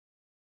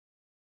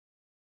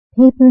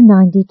Paper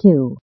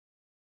 92.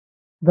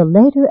 The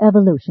Later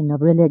Evolution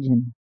of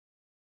Religion.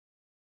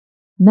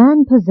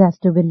 Man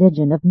possessed a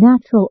religion of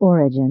natural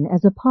origin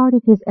as a part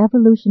of his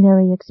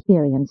evolutionary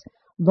experience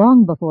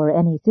long before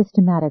any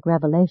systematic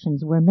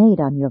revelations were made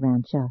on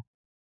Urantia.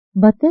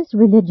 But this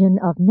religion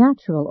of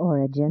natural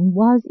origin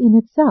was in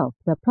itself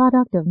the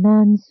product of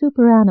man's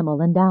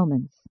superanimal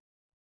endowments.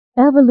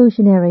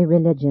 Evolutionary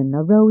religion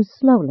arose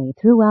slowly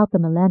throughout the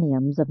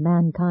millenniums of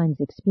mankind's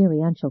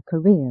experiential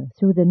career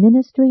through the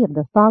ministry of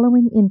the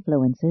following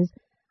influences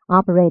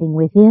operating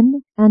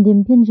within and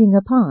impinging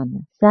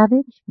upon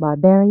savage,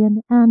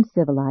 barbarian, and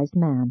civilized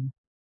man.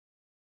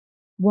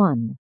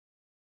 1.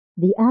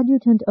 The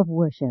adjutant of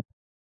worship.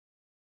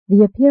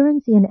 The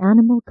appearance in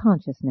animal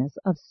consciousness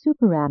of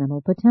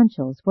superanimal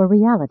potentials for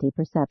reality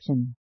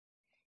perception.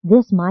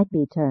 This might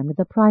be termed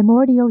the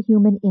primordial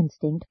human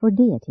instinct for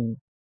deity.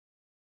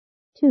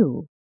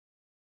 2.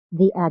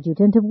 The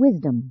adjutant of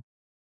wisdom.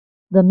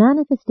 The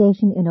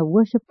manifestation in a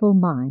worshipful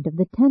mind of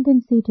the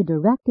tendency to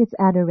direct its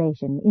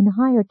adoration in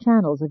higher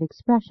channels of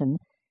expression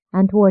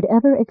and toward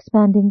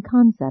ever-expanding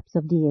concepts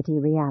of deity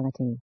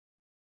reality.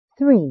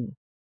 3.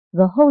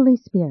 The Holy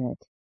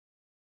Spirit.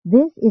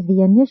 This is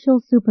the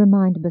initial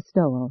supermind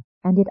bestowal,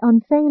 and it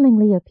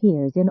unfailingly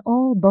appears in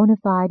all bona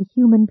fide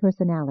human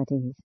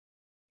personalities.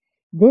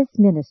 This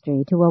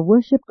ministry to a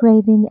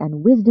worship-craving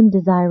and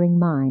wisdom-desiring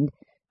mind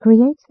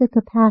creates the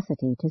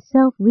capacity to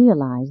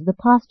self-realize the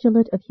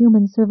postulate of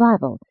human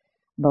survival,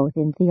 both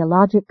in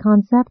theologic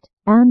concept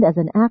and as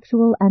an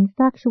actual and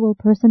factual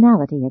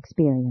personality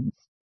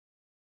experience.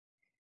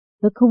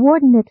 The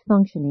coordinate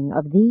functioning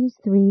of these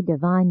three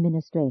divine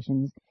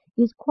ministrations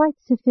is quite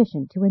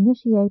sufficient to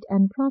initiate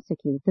and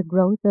prosecute the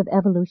growth of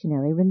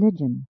evolutionary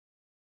religion.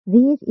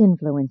 These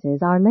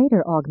influences are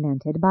later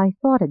augmented by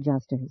thought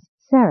adjusters,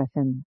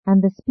 seraphim,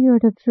 and the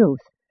Spirit of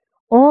Truth,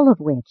 all of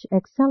which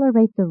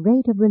accelerate the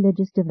rate of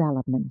religious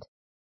development.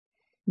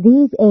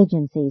 These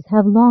agencies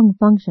have long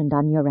functioned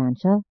on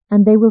Urantia,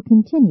 and they will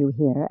continue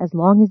here as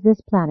long as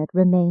this planet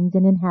remains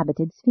an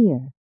inhabited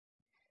sphere.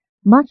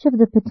 Much of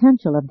the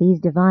potential of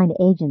these divine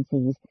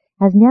agencies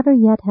has never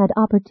yet had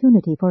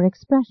opportunity for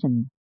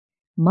expression.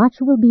 Much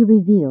will be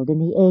revealed in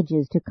the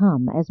ages to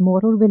come as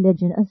mortal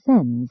religion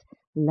ascends,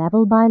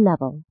 level by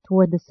level,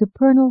 toward the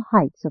supernal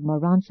heights of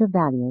Morantia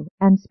value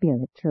and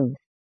spirit truth.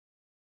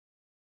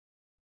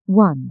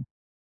 1.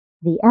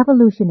 The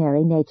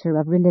evolutionary nature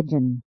of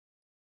religion.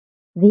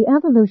 The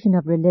evolution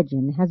of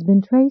religion has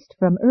been traced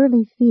from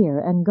early fear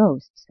and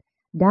ghosts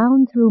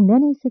down through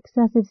many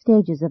successive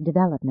stages of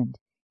development,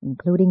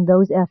 including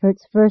those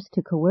efforts first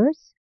to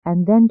coerce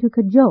and then to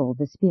cajole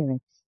the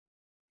spirits.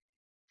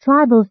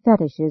 Tribal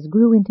fetishes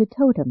grew into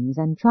totems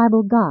and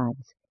tribal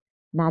gods.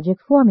 Magic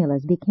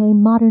formulas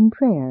became modern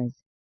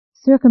prayers.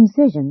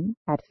 Circumcision,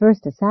 at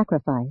first a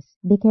sacrifice,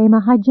 became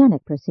a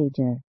hygienic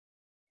procedure.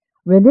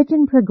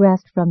 Religion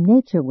progressed from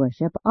nature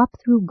worship up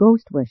through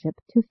ghost worship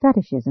to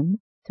fetishism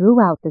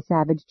throughout the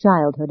savage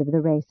childhood of the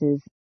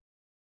races.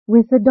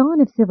 With the dawn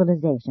of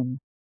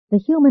civilization, the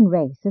human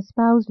race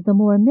espoused the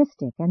more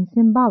mystic and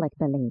symbolic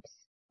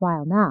beliefs,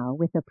 while now,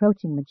 with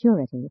approaching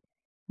maturity,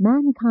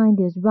 mankind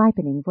is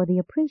ripening for the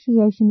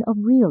appreciation of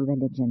real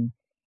religion,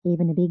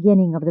 even a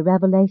beginning of the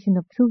revelation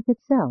of truth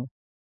itself.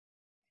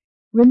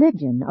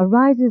 Religion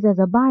arises as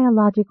a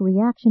biologic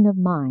reaction of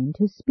mind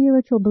to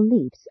spiritual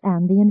beliefs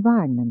and the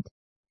environment.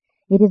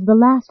 It is the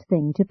last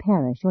thing to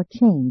perish or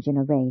change in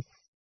a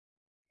race.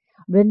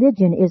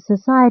 Religion is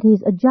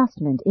society's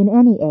adjustment in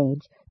any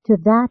age to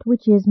that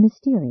which is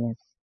mysterious.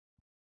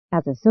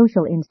 As a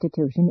social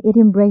institution, it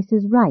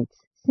embraces rites,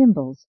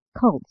 symbols,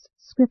 cults,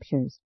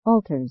 scriptures,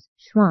 altars,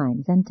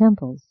 shrines, and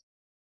temples.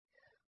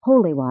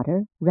 Holy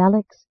water,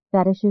 relics,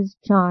 fetishes,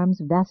 charms,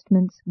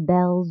 vestments,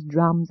 bells,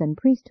 drums, and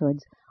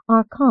priesthoods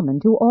are common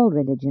to all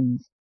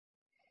religions,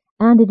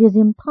 and it is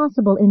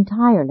impossible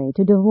entirely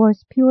to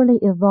divorce purely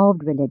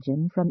evolved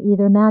religion from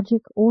either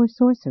magic or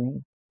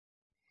sorcery.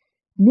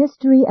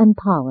 Mystery and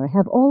power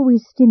have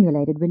always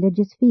stimulated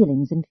religious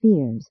feelings and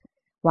fears,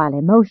 while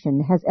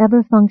emotion has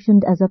ever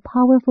functioned as a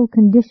powerful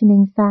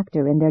conditioning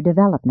factor in their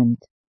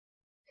development.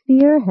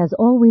 Fear has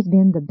always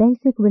been the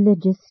basic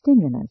religious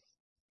stimulus.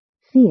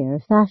 Fear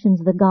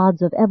fashions the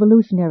gods of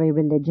evolutionary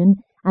religion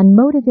and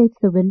motivates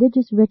the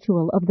religious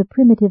ritual of the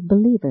primitive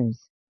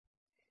believers.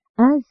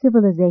 As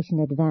civilization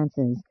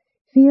advances,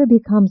 fear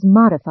becomes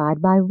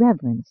modified by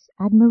reverence,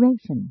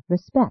 admiration,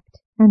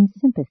 respect, and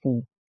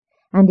sympathy,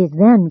 and is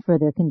then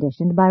further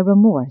conditioned by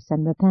remorse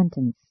and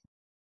repentance.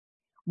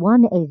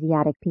 One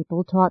Asiatic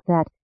people taught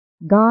that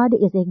God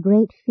is a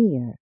great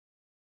fear.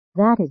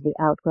 That is the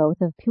outgrowth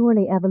of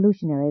purely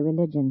evolutionary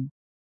religion.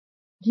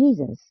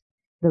 Jesus,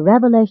 the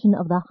revelation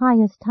of the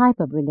highest type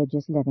of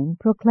religious living,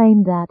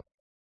 proclaimed that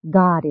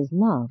God is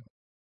love.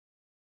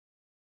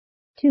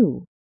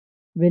 2.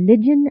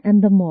 Religion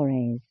and the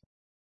mores.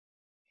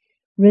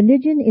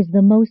 Religion is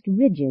the most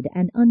rigid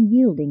and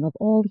unyielding of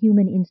all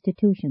human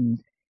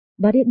institutions,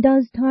 but it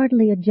does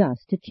tardily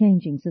adjust to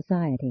changing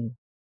society.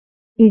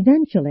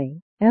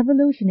 Eventually,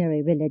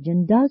 evolutionary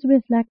religion does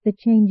reflect the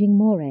changing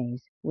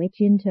mores,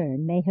 which in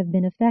turn may have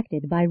been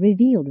affected by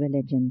revealed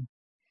religion.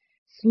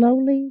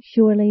 Slowly,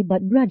 surely,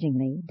 but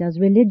grudgingly does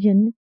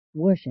religion,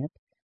 worship,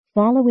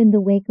 follow in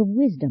the wake of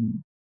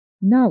wisdom,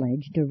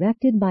 knowledge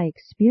directed by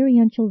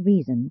experiential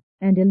reason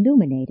and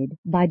illuminated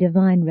by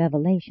divine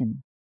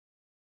revelation.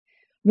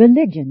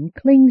 Religion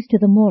clings to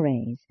the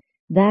mores.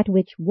 That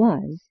which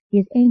was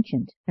is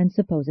ancient and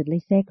supposedly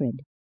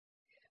sacred.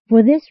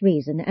 For this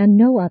reason and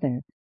no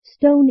other,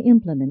 stone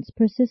implements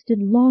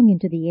persisted long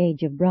into the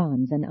age of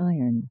bronze and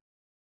iron.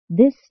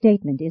 This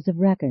statement is of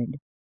record.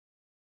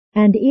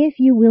 And if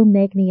you will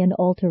make me an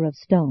altar of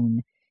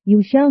stone,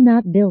 you shall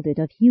not build it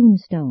of hewn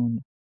stone,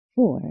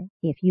 for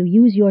if you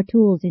use your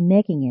tools in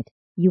making it,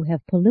 you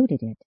have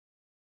polluted it.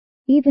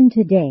 Even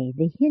today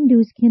the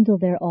Hindus kindle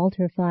their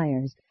altar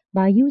fires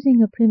by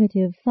using a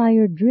primitive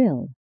fire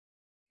drill.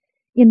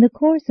 In the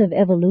course of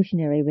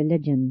evolutionary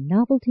religion,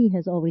 novelty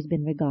has always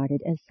been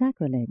regarded as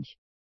sacrilege.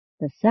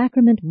 The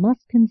sacrament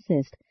must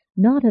consist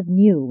not of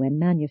new and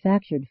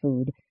manufactured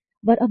food,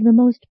 but of the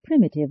most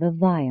primitive of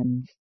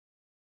viands.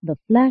 The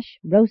flesh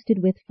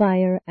roasted with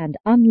fire and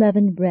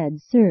unleavened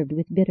bread served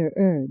with bitter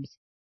herbs.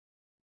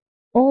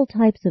 All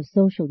types of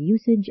social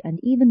usage and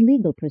even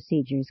legal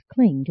procedures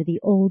cling to the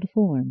old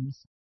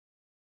forms.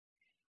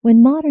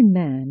 When modern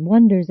man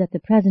wonders at the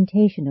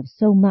presentation of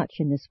so much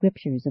in the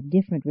scriptures of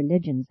different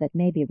religions that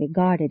may be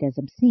regarded as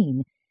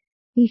obscene,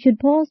 he should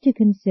pause to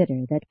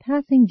consider that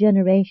passing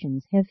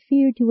generations have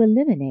feared to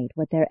eliminate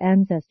what their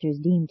ancestors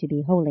deemed to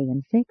be holy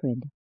and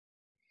sacred.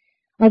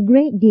 A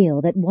great deal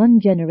that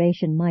one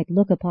generation might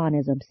look upon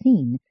as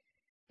obscene,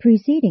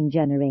 preceding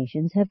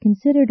generations have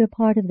considered a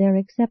part of their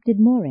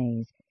accepted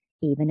mores,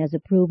 even as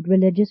approved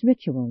religious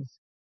rituals.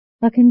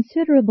 A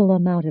considerable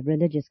amount of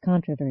religious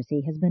controversy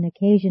has been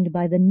occasioned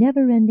by the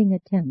never-ending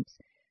attempts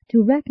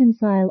to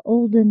reconcile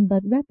olden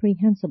but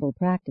reprehensible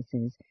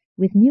practices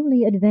with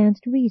newly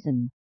advanced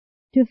reason,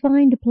 to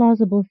find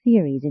plausible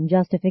theories in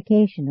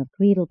justification of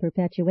creedal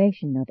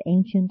perpetuation of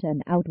ancient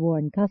and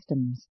outworn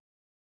customs.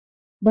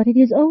 But it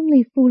is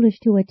only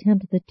foolish to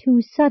attempt the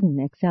too sudden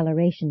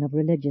acceleration of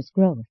religious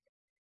growth.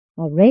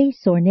 A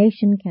race or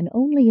nation can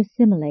only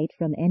assimilate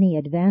from any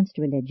advanced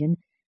religion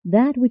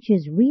that which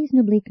is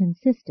reasonably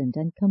consistent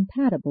and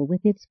compatible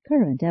with its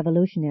current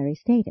evolutionary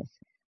status,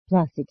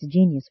 plus its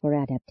genius for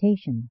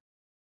adaptation.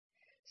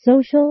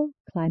 Social,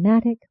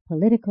 climatic,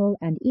 political,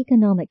 and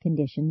economic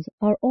conditions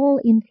are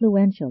all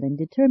influential in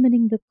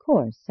determining the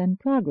course and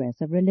progress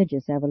of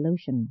religious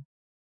evolution.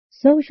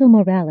 Social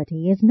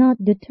morality is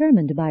not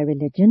determined by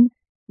religion,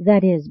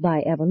 that is,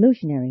 by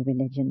evolutionary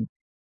religion.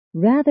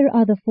 Rather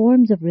are the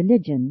forms of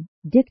religion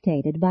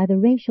dictated by the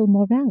racial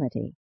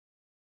morality.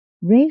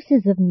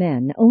 Races of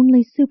men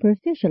only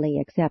superficially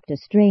accept a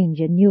strange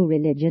and new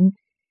religion.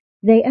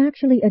 They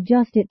actually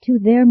adjust it to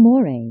their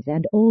mores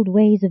and old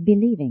ways of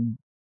believing.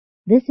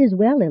 This is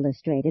well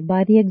illustrated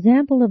by the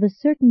example of a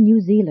certain New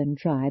Zealand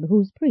tribe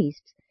whose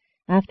priests,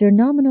 after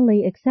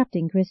nominally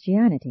accepting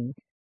Christianity,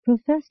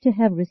 professed to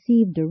have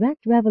received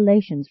direct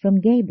revelations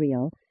from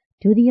Gabriel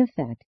to the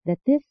effect that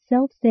this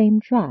selfsame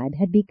tribe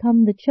had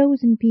become the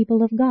chosen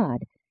people of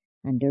God,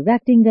 and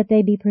directing that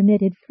they be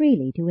permitted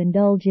freely to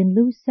indulge in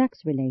loose sex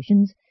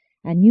relations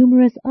and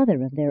numerous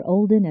other of their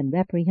olden and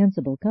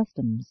reprehensible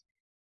customs.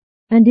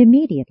 And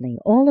immediately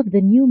all of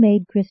the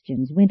new-made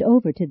Christians went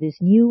over to this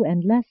new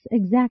and less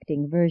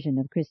exacting version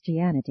of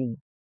Christianity.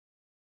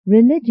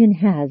 Religion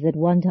has, at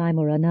one time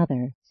or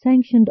another,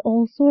 sanctioned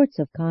all sorts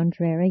of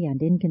contrary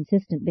and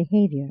inconsistent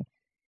behavior,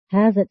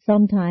 has at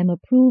some time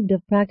approved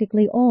of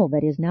practically all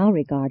that is now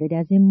regarded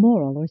as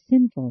immoral or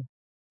sinful.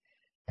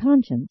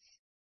 Conscience,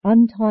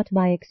 untaught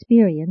by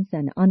experience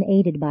and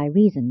unaided by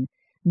reason,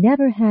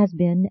 never has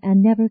been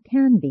and never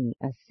can be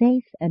a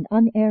safe and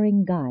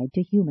unerring guide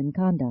to human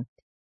conduct.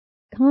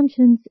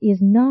 Conscience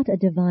is not a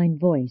divine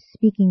voice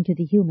speaking to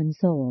the human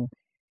soul.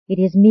 It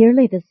is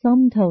merely the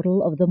sum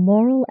total of the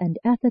moral and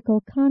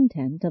ethical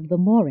content of the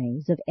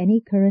mores of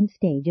any current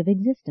stage of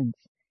existence.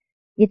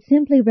 It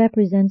simply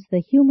represents the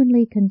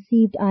humanly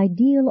conceived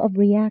ideal of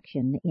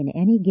reaction in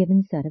any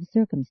given set of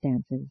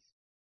circumstances.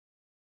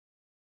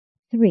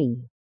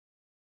 3.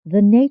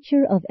 The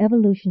nature of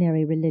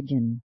evolutionary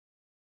religion.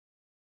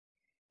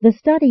 The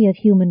study of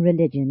human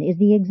religion is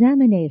the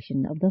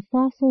examination of the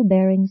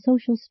fossil-bearing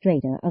social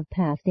strata of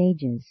past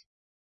ages.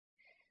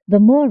 The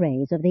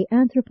mores of the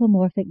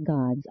anthropomorphic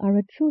gods are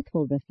a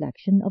truthful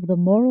reflection of the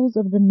morals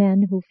of the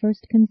men who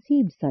first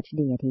conceived such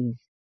deities.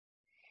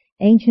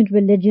 Ancient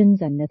religions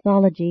and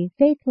mythology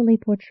faithfully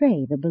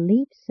portray the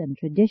beliefs and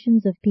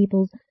traditions of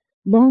peoples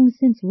long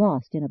since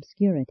lost in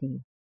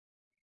obscurity.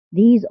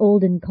 These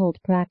olden cult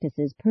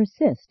practices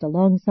persist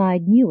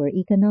alongside newer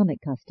economic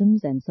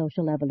customs and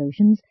social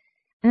evolutions,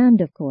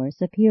 and, of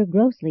course, appear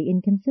grossly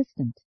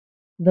inconsistent.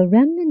 The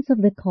remnants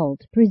of the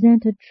cult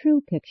present a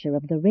true picture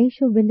of the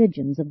racial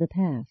religions of the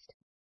past.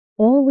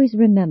 Always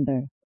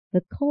remember,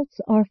 the cults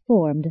are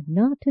formed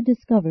not to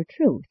discover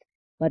truth,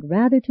 but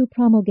rather to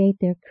promulgate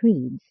their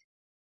creeds.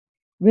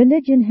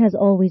 Religion has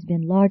always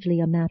been largely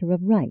a matter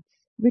of rites,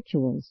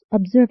 rituals,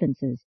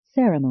 observances,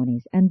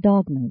 ceremonies, and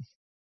dogmas.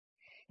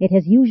 It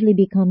has usually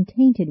become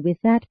tainted with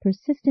that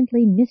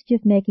persistently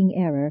mischief-making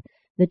error,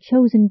 the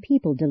chosen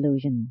people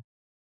delusion.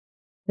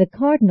 The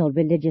cardinal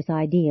religious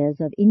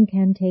ideas of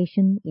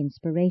incantation,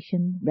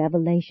 inspiration,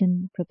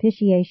 revelation,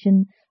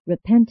 propitiation,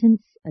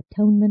 repentance,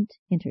 atonement,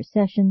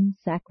 intercession,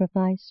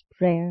 sacrifice,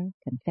 prayer,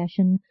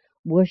 confession,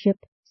 worship,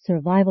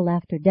 survival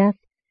after death,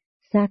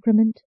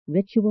 sacrament,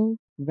 ritual,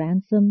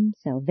 ransom,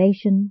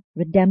 salvation,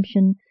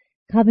 redemption,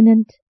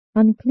 covenant,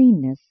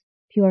 uncleanness,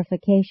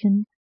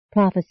 purification,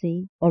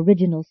 prophecy,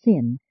 original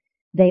sin,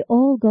 they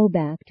all go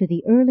back to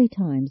the early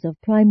times of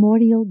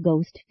primordial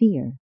ghost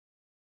fear.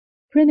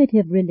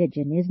 Primitive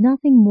religion is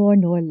nothing more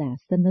nor less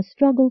than the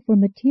struggle for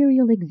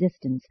material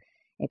existence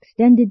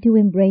extended to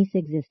embrace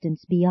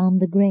existence beyond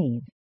the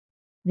grave.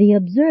 The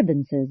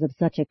observances of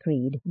such a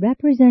creed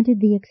represented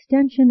the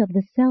extension of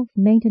the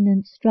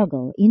self-maintenance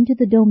struggle into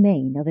the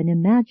domain of an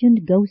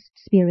imagined ghost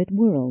spirit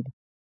world.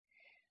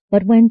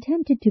 But when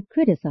tempted to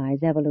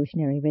criticize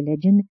evolutionary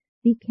religion,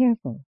 be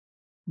careful.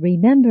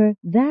 Remember,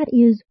 that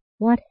is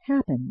what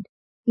happened.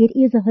 It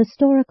is a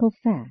historical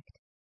fact.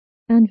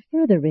 And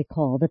further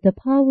recall that the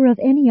power of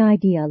any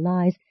idea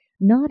lies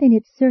not in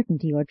its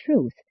certainty or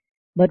truth,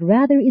 but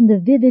rather in the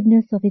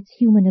vividness of its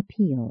human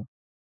appeal.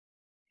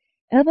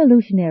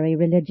 Evolutionary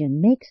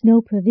religion makes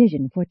no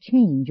provision for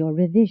change or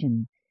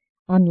revision.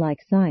 Unlike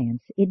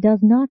science, it does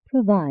not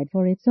provide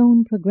for its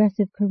own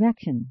progressive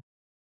correction.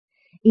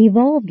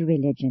 Evolved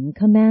religion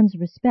commands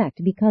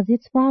respect because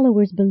its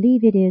followers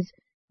believe it is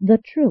the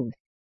truth.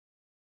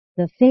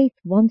 The faith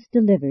once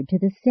delivered to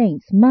the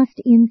saints must,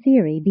 in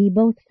theory, be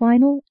both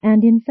final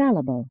and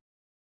infallible.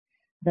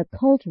 The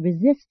cult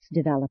resists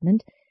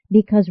development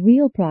because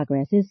real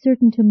progress is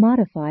certain to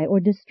modify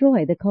or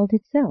destroy the cult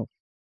itself.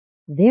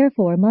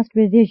 Therefore must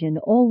revision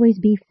always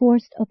be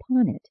forced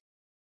upon it.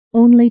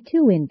 Only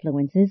two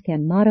influences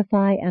can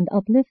modify and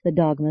uplift the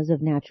dogmas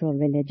of natural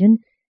religion: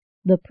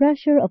 the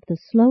pressure of the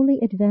slowly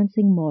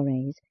advancing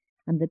mores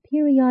and the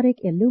periodic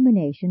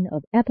illumination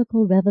of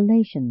epical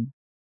revelation.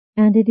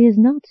 And it is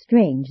not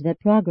strange that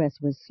progress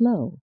was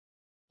slow.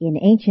 In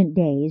ancient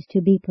days, to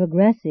be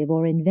progressive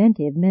or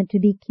inventive meant to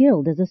be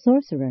killed as a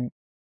sorcerer.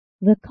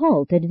 The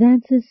cult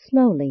advances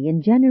slowly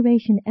in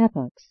generation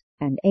epochs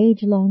and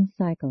age-long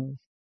cycles,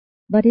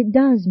 but it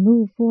does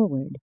move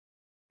forward.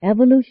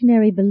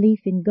 Evolutionary belief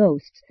in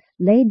ghosts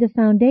laid the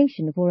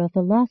foundation for a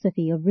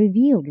philosophy of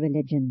revealed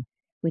religion,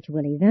 which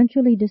will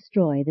eventually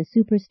destroy the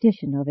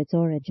superstition of its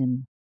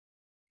origin.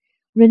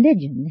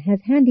 Religion has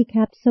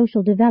handicapped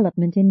social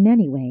development in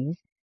many ways,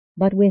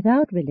 but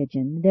without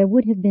religion there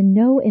would have been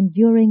no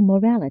enduring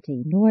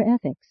morality nor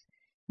ethics,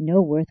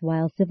 no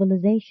worthwhile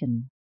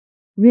civilization.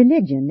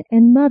 Religion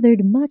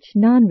enmothered much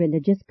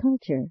non-religious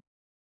culture.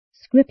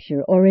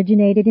 Scripture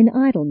originated in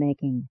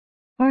idol-making,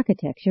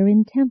 architecture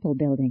in temple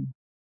building,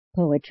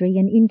 poetry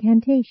in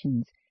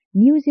incantations,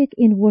 music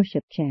in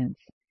worship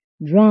chants,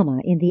 drama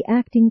in the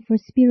acting for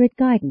spirit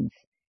guidance,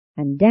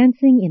 and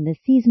dancing in the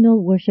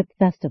seasonal worship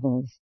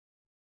festivals.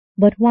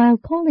 But while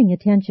calling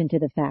attention to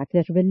the fact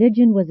that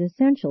religion was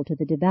essential to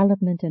the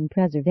development and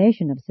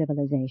preservation of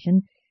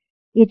civilization,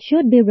 it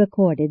should be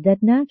recorded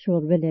that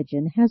natural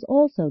religion has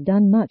also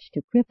done much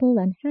to cripple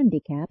and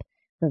handicap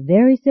the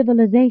very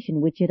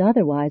civilization which it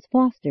otherwise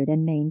fostered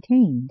and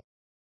maintained.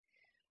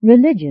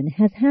 Religion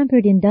has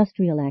hampered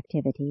industrial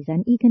activities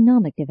and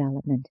economic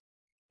development.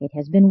 It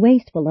has been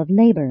wasteful of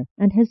labor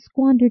and has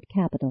squandered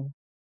capital.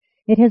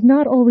 It has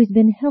not always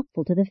been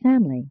helpful to the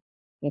family.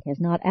 It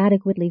has not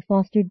adequately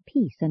fostered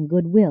peace and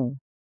goodwill.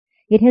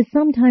 It has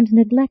sometimes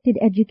neglected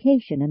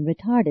education and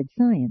retarded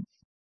science.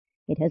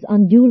 It has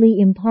unduly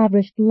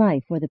impoverished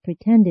life for the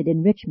pretended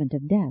enrichment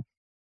of death.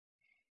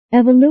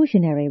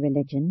 Evolutionary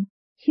religion,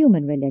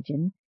 human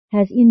religion,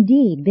 has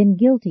indeed been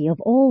guilty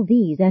of all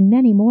these and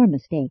many more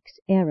mistakes,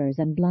 errors,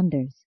 and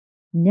blunders.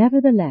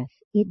 Nevertheless,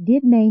 it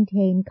did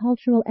maintain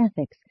cultural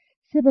ethics,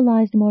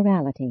 civilized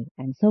morality,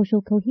 and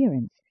social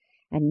coherence,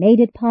 and made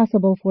it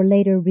possible for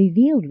later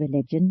revealed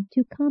religion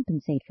to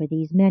compensate for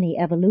these many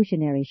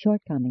evolutionary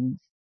shortcomings.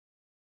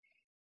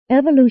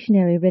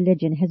 Evolutionary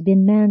religion has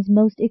been man's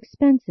most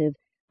expensive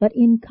but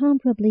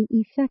incomparably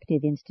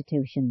effective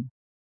institution.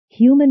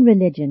 Human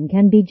religion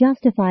can be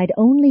justified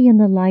only in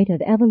the light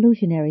of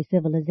evolutionary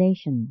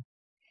civilization.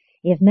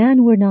 If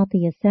man were not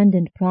the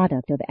ascendant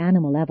product of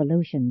animal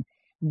evolution,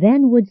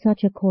 then would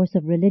such a course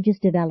of religious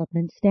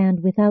development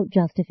stand without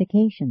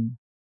justification.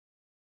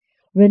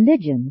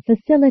 Religion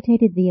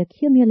facilitated the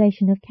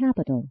accumulation of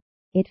capital.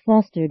 It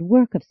fostered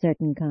work of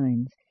certain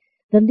kinds.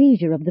 The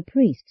leisure of the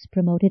priests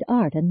promoted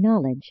art and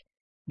knowledge.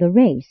 The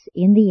race,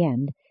 in the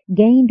end,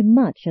 gained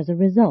much as a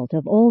result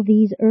of all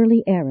these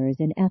early errors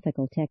in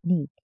ethical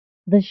technique.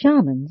 The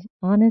shamans,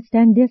 honest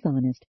and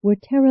dishonest, were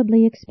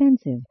terribly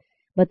expensive,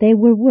 but they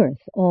were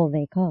worth all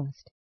they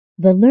cost.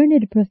 The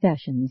learned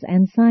professions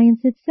and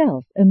science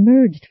itself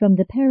emerged from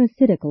the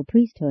parasitical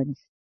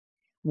priesthoods.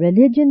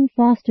 Religion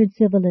fostered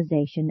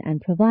civilization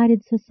and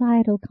provided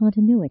societal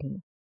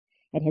continuity.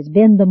 It has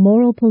been the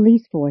moral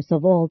police force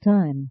of all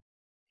time.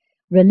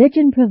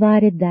 Religion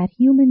provided that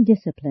human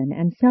discipline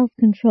and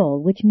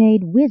self-control which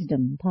made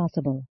wisdom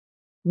possible.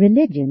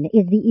 Religion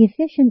is the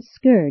efficient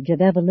scourge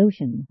of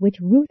evolution which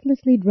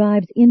ruthlessly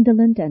drives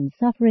indolent and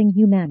suffering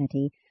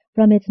humanity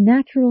from its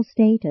natural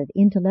state of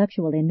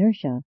intellectual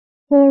inertia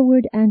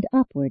forward and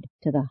upward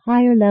to the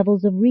higher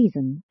levels of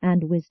reason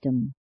and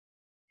wisdom.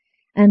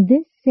 And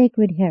this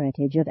sacred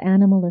heritage of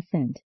animal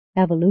ascent,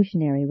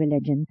 evolutionary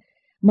religion,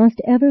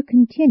 must ever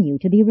continue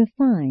to be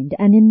refined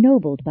and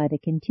ennobled by the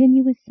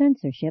continuous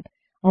censorship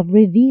of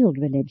revealed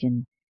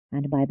religion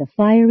and by the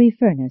fiery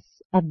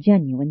furnace of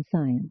genuine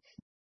science.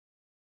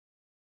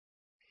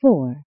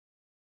 4.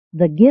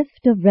 The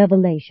gift of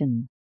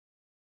revelation.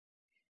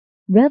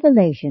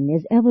 Revelation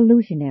is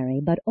evolutionary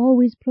but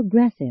always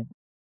progressive.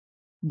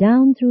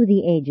 Down through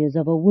the ages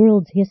of a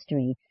world's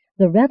history,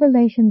 the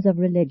revelations of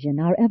religion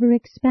are ever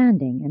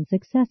expanding and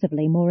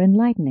successively more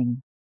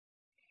enlightening.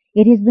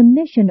 It is the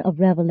mission of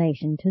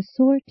revelation to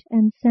sort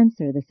and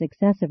censor the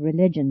successive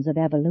religions of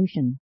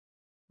evolution.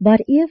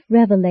 But if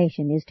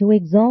revelation is to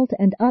exalt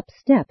and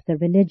upstep the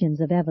religions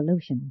of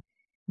evolution,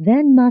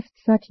 then must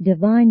such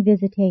divine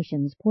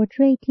visitations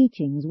portray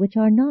teachings which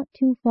are not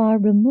too far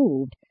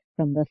removed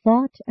from the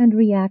thought and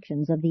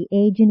reactions of the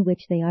age in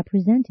which they are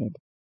presented.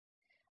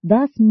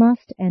 Thus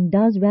must and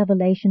does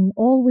revelation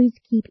always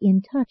keep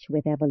in touch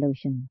with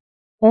evolution.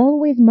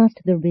 Always must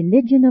the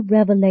religion of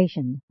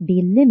revelation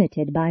be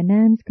limited by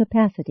man's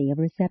capacity of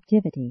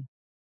receptivity.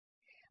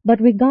 But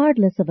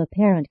regardless of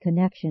apparent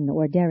connection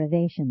or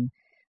derivation,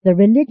 the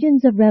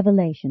religions of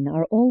revelation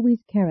are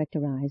always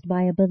characterized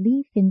by a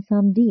belief in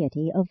some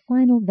deity of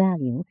final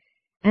value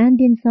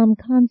and in some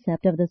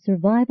concept of the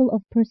survival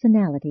of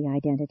personality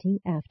identity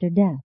after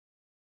death.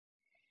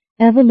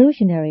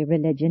 Evolutionary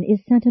religion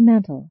is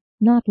sentimental,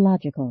 not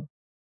logical.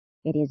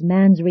 It is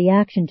man's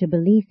reaction to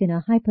belief in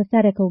a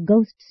hypothetical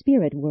ghost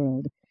spirit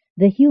world,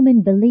 the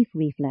human belief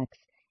reflex,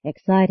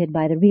 excited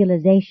by the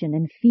realization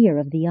and fear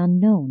of the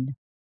unknown.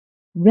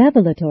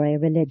 Revelatory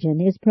religion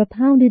is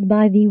propounded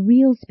by the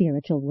real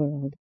spiritual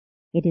world.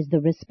 It is the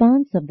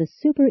response of the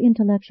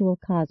super-intellectual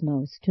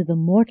cosmos to the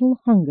mortal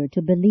hunger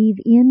to believe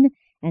in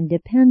and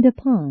depend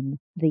upon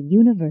the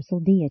universal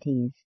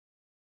deities.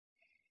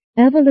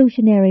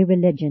 Evolutionary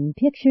religion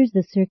pictures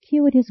the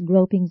circuitous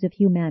gropings of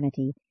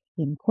humanity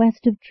in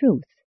quest of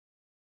truth.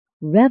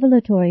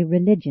 Revelatory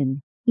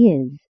religion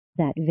is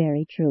that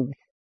very truth.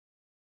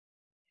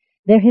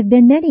 There have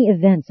been many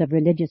events of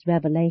religious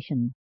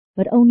revelation,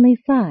 but only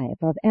 5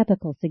 of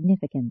epochal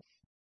significance.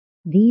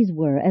 These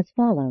were as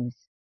follows.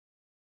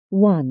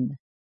 1.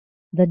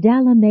 The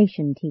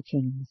Dalmatian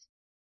teachings.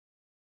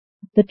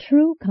 The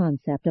true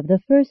concept of the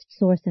first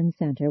source and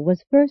center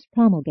was first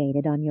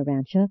promulgated on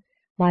Urantia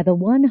by the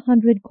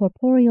 100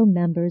 corporeal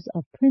members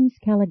of Prince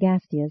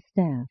Caligastia's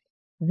staff.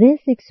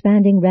 This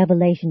expanding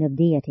revelation of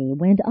deity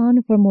went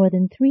on for more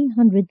than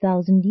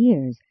 300,000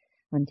 years,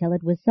 until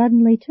it was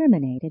suddenly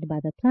terminated by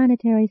the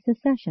planetary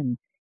secession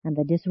and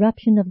the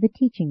disruption of the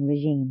teaching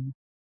regime.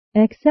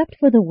 Except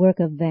for the work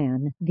of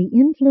Van, the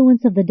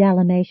influence of the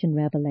Dalmatian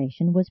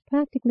revelation was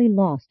practically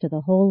lost to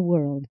the whole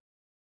world.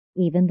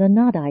 Even the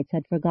Nodites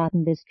had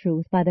forgotten this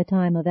truth by the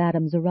time of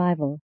Adam's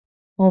arrival.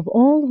 Of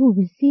all who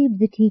received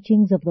the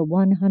teachings of the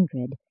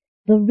 100,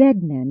 the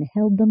Red Men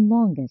held them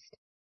longest,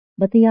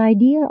 but the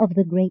idea of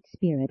the Great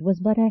Spirit was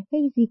but a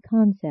hazy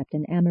concept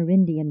in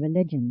Amerindian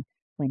religion,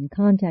 when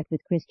contact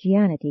with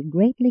Christianity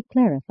greatly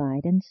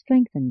clarified and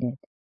strengthened it.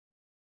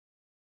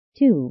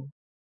 2.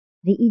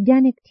 The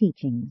Edenic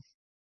teachings.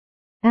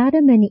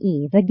 Adam and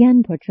Eve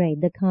again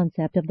portrayed the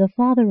concept of the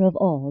Father of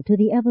all to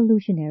the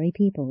evolutionary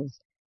peoples.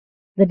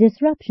 The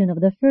disruption of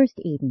the first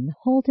Eden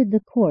halted the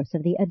course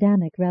of the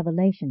Adamic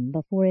revelation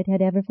before it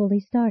had ever fully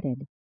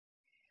started.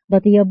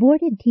 But the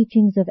aborted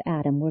teachings of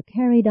Adam were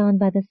carried on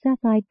by the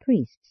Sethite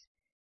priests,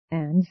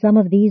 and some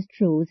of these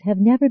truths have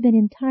never been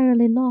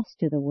entirely lost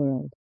to the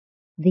world.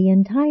 The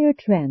entire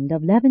trend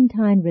of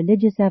Levantine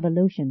religious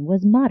evolution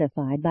was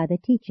modified by the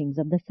teachings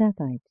of the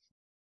Sethites.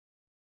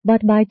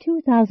 But by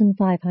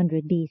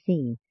 2500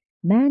 BC,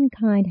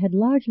 mankind had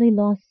largely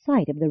lost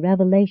sight of the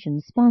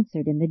revelation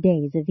sponsored in the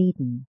days of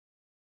Eden.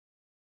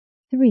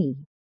 3.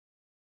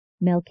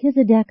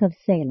 Melchizedek of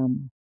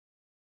Salem.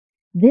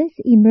 This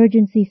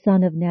emergency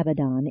son of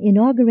Nebadon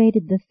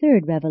inaugurated the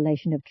 3rd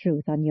revelation of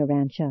truth on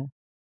Urantia.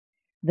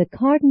 The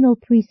cardinal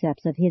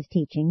precepts of his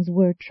teachings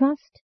were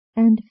trust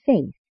and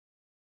faith.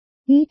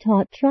 He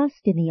taught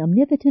trust in the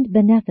omnipotent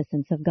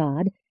beneficence of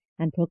God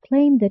and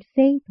proclaimed that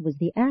faith was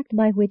the act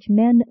by which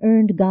men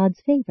earned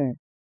God's favor.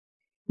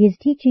 His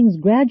teachings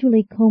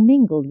gradually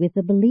commingled with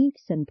the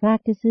beliefs and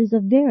practices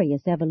of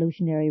various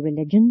evolutionary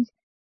religions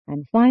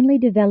and finally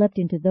developed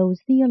into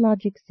those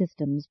theologic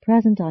systems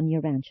present on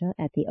Urantia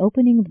at the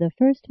opening of the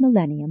first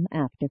millennium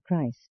after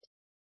Christ.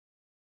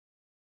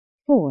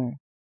 4.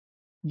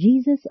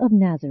 Jesus of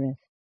Nazareth.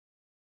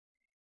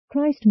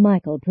 Christ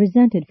Michael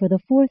presented for the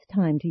 4th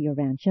time to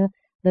Urantia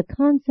the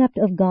concept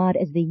of God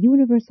as the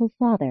universal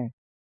Father,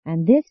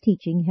 and this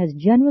teaching has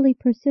generally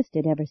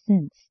persisted ever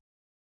since.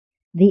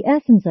 The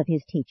essence of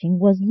his teaching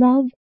was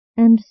love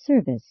and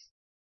service,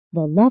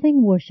 the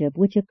loving worship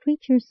which a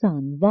creature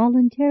son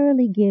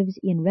voluntarily gives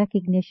in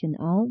recognition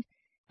of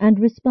and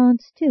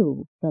response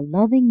to the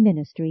loving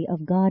ministry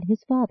of God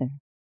his Father,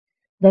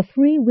 the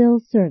free will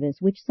service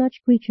which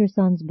such creature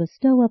sons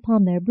bestow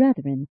upon their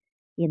brethren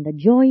in the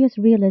joyous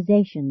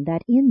realization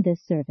that in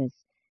this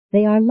service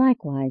they are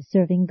likewise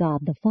serving God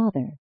the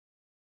Father.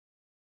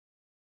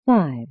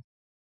 5.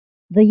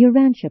 The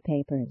Urantia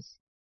Papers.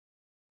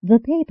 The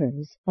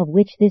papers, of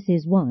which this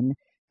is one,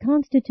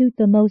 constitute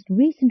the most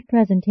recent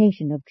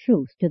presentation of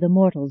truth to the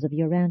mortals of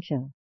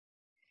Urantia.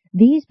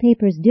 These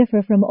papers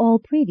differ from all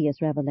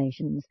previous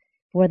revelations,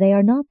 for they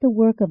are not the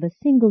work of a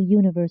single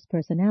universe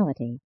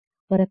personality,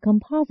 but a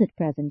composite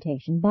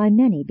presentation by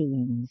many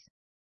beings.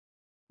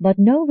 But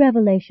no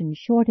revelation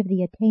short of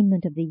the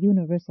attainment of the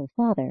Universal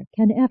Father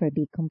can ever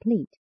be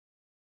complete.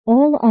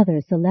 All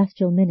other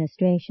celestial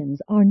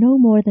ministrations are no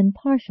more than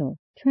partial,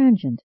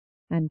 transient,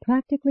 and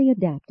practically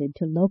adapted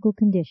to local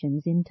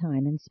conditions in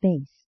time and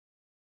space.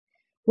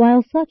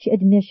 While such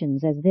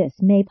admissions as this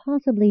may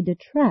possibly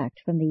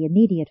detract from the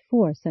immediate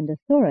force and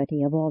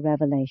authority of all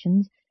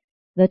revelations,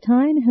 the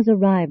time has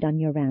arrived on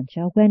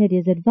Urantia when it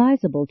is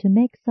advisable to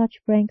make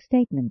such frank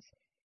statements,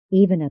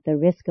 even at the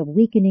risk of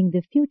weakening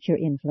the future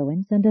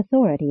influence and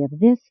authority of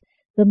this,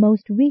 the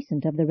most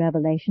recent of the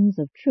revelations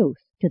of truth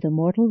to the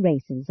mortal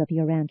races of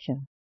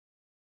Urantia.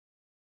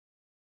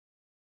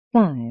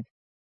 5.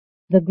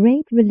 The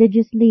Great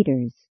Religious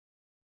Leaders.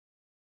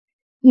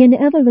 In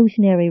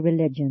evolutionary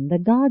religion, the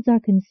gods are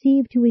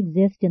conceived to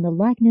exist in the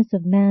likeness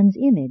of man's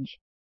image.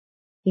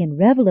 In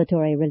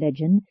revelatory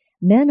religion,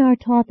 men are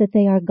taught that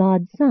they are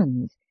God's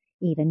sons,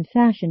 even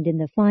fashioned in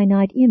the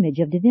finite image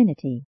of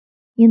divinity,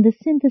 in the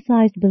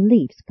synthesized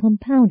beliefs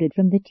compounded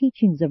from the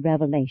teachings of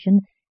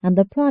revelation and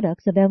the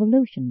products of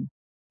evolution.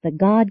 The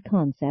God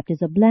concept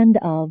is a blend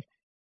of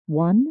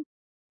 1.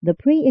 The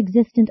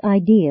pre-existent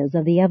ideas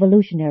of the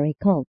evolutionary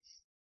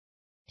cults.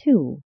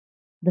 2.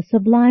 The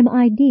sublime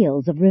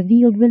ideals of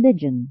revealed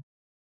religion.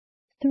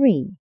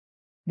 3.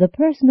 The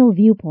personal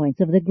viewpoints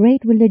of the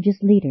great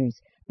religious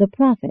leaders, the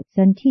prophets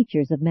and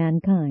teachers of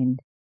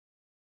mankind.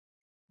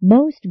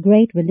 Most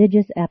great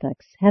religious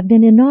epochs have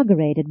been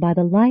inaugurated by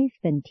the life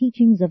and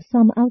teachings of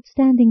some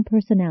outstanding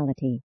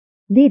personality.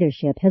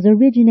 Leadership has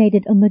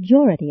originated a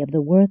majority of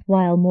the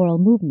worthwhile moral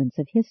movements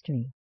of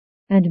history,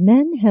 and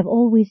men have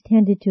always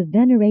tended to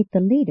venerate the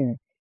leader,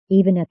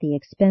 even at the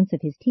expense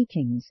of his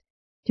teachings,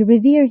 to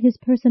revere his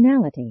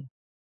personality,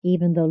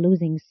 even though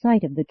losing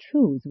sight of the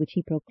truths which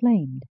he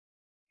proclaimed.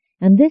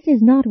 And this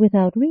is not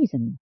without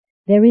reason.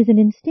 There is an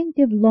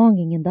instinctive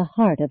longing in the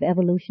heart of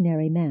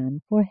evolutionary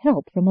man for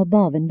help from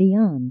above and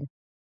beyond.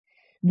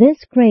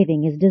 This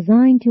craving is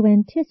designed to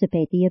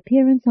anticipate the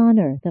appearance on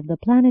earth of the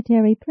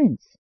planetary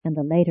prince and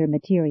the later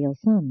material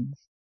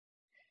sons.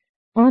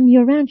 On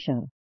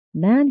Urantia,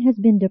 man has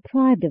been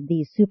deprived of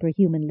these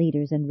superhuman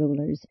leaders and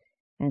rulers,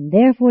 and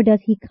therefore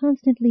does he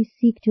constantly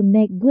seek to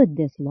make good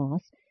this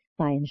loss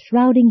by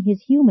enshrouding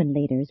his human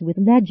leaders with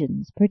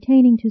legends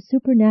pertaining to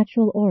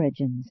supernatural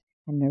origins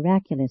and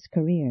miraculous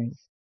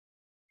careers.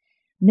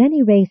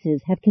 Many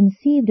races have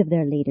conceived of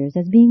their leaders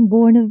as being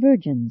born of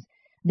virgins.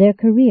 Their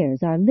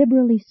careers are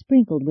liberally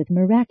sprinkled with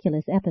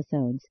miraculous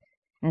episodes,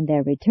 and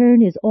their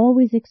return is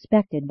always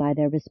expected by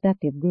their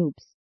respective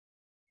groups.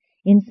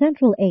 In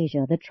Central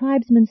Asia, the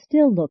tribesmen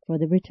still look for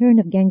the return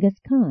of Genghis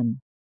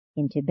Khan.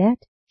 In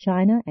Tibet,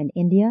 China, and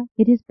India,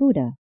 it is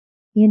Buddha.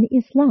 In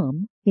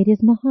Islam, it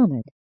is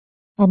Muhammad.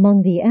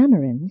 Among the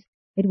Amorins,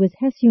 it was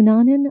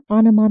Hesunanin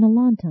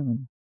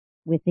Anamanalantan.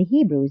 With the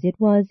Hebrews, it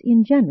was,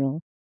 in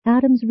general,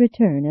 Adam's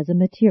return as a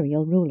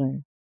material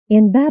ruler.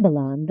 In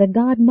Babylon, the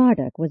god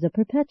Marduk was a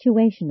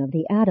perpetuation of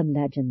the Adam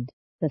legend,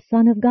 the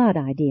Son of God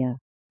idea,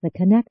 the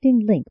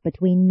connecting link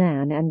between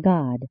man and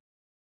God.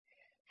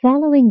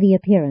 Following the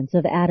appearance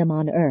of Adam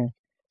on earth,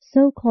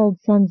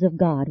 so-called sons of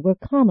God were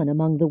common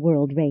among the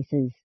world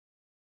races.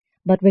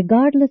 But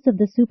regardless of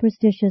the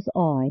superstitious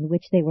awe in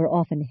which they were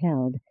often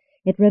held,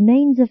 it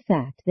remains a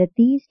fact that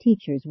these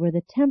teachers were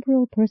the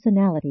temporal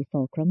personality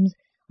fulcrums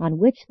on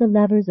which the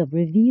levers of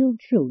revealed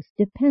truth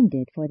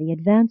depended for the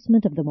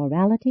advancement of the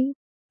morality,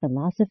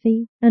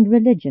 philosophy, and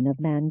religion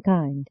of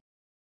mankind.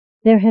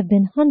 There have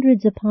been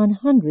hundreds upon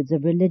hundreds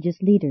of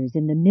religious leaders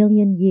in the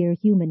million-year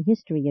human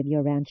history of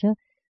Urantia,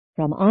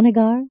 from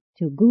Anagar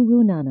to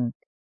Guru Nanak.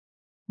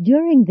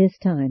 During this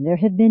time there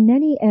have been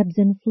many ebbs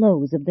and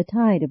flows of the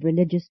tide of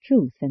religious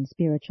truth and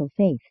spiritual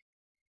faith,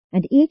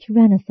 and each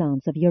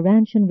renaissance of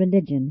Urantian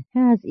religion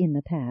has, in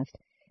the past,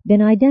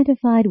 been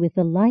identified with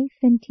the life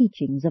and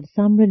teachings of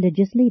some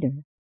religious leader.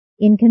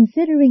 In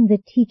considering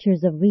the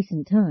teachers of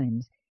recent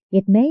times,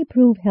 it may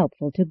prove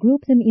helpful to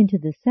group them into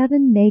the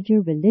 7 major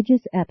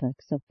religious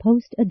epochs of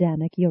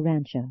post-Adamic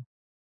Urantia.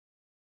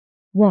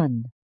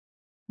 1.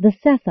 The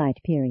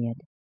Sethite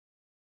period.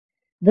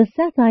 The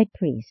Sethite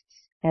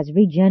priests, as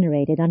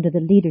regenerated under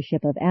the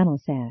leadership of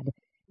Amosad,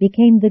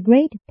 became the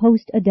great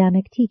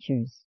post-Adamic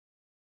teachers.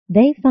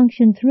 They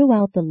functioned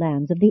throughout the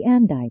lands of the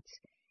Andites,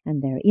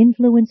 and their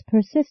influence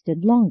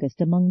persisted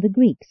longest among the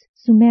Greeks,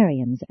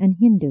 Sumerians, and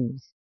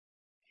Hindus.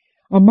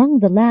 Among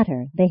the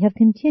latter, they have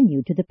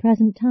continued to the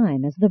present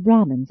time as the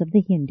Brahmins of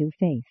the Hindu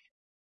faith.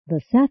 The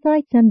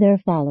Sethites and their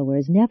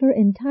followers never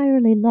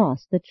entirely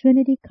lost the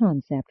Trinity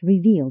concept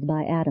revealed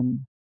by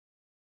Adam.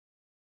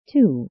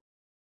 2.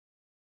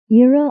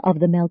 Era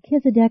of the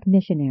Melchizedek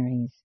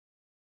Missionaries.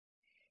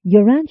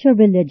 Urantia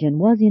religion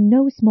was in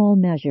no small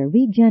measure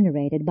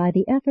regenerated by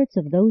the efforts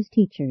of those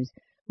teachers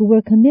who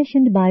were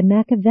commissioned by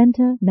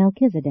Macaventa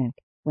Melchizedek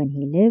when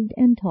he lived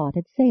and taught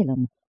at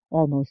Salem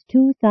almost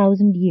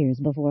 2,000 years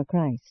before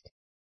Christ.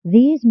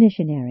 These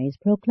missionaries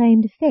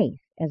proclaimed faith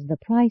as the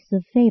price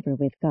of favor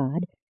with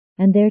God,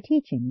 and their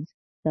teachings,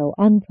 though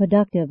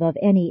unproductive of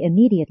any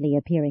immediately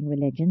appearing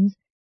religions,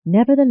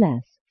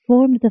 nevertheless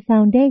formed the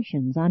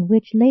foundations on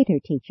which later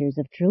teachers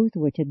of truth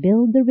were to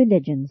build the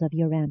religions of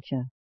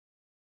Urantia.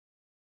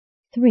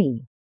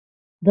 3.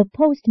 The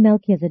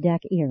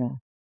post-Melchizedek era.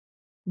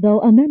 Though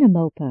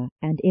Amenemopa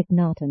and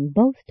Ikhnaton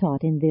both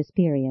taught in this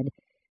period,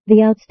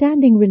 the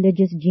outstanding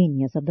religious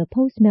genius of the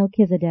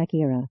post-Melchizedek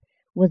era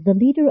was the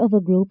leader of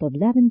a group of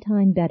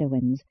Levantine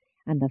Bedouins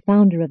and the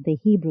founder of the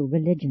Hebrew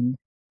religion,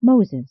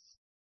 Moses.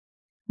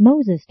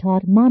 Moses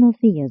taught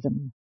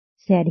monotheism.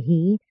 Said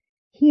he,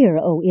 "Hear,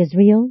 O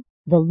Israel,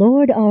 the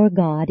Lord our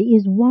God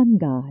is one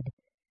God.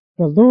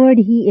 The Lord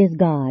he is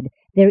God,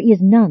 there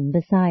is none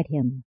beside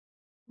him."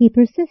 He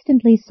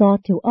persistently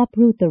sought to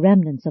uproot the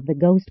remnants of the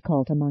ghost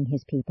cult among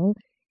his people,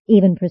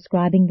 even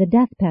prescribing the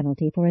death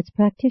penalty for its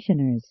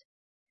practitioners.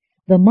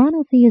 The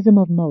monotheism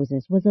of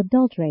Moses was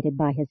adulterated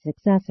by his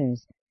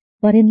successors,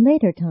 but in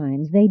later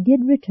times they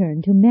did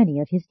return to many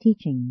of his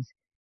teachings.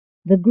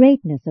 The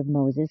greatness of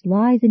Moses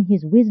lies in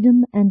his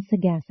wisdom and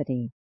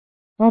sagacity.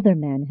 Other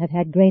men have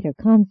had greater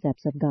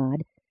concepts of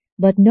God,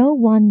 but no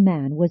one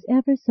man was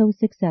ever so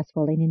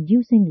successful in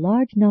inducing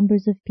large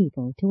numbers of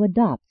people to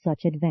adopt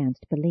such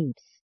advanced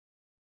beliefs.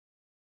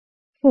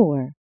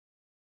 4.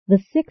 The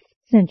 6th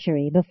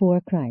century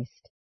before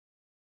Christ.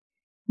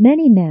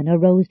 Many men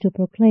arose to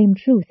proclaim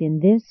truth in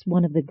this,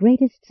 one of the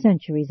greatest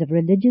centuries of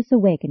religious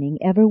awakening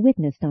ever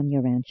witnessed on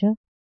Urantia.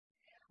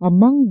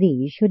 Among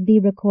these should be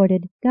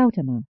recorded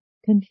Gautama,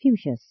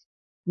 Confucius,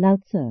 Lao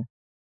Tzu,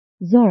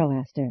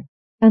 Zoroaster,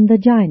 and the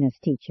Jainist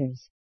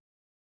teachers.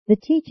 The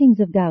teachings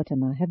of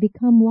Gautama have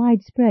become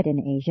widespread in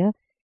Asia,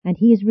 and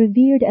he is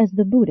revered as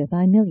the Buddha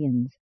by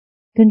millions.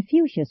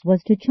 Confucius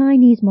was to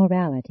Chinese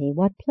morality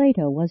what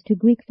Plato was to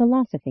Greek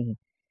philosophy,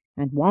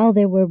 and while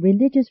there were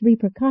religious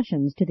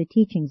repercussions to the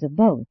teachings of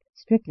both,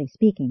 strictly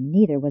speaking,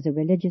 neither was a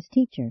religious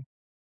teacher.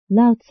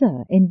 Lao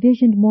Tzu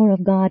envisioned more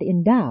of God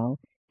in Tao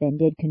than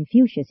did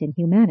Confucius in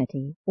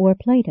humanity, or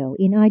Plato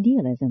in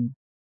idealism.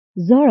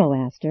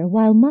 Zoroaster,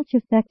 while much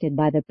affected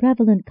by the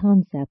prevalent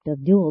concept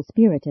of dual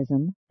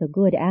spiritism, the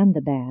good and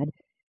the bad,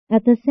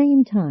 at the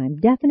same time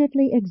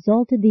definitely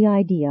exalted the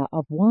idea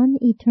of one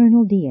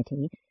eternal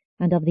deity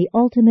and of the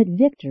ultimate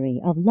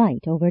victory of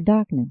light over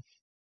darkness.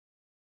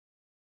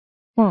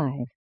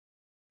 5.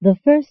 The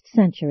 1st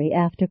century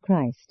after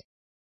Christ.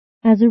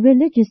 As a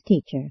religious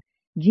teacher,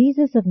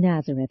 Jesus of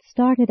Nazareth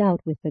started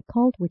out with the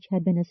cult which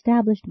had been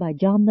established by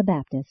John the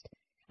Baptist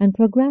and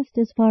progressed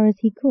as far as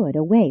he could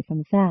away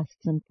from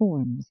fasts and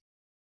forms.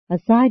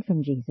 Aside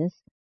from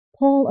Jesus,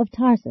 Paul of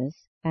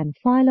Tarsus and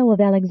Philo of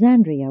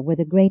Alexandria were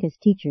the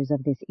greatest teachers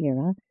of this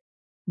era.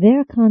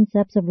 Their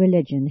concepts of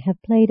religion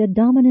have played a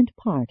dominant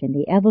part in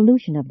the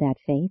evolution of that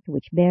faith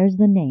which bears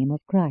the name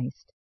of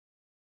Christ.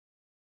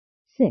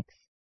 6.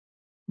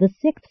 The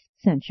 6th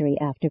century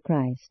after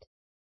Christ.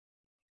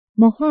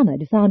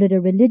 Mohammed founded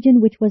a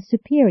religion which was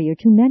superior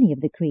to many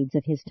of the creeds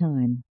of his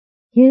time.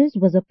 His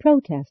was a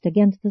protest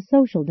against the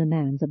social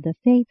demands of the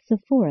faiths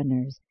of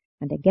foreigners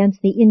and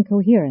against the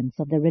incoherence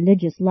of the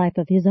religious life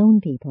of his own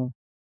people.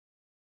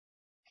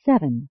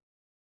 7.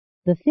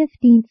 The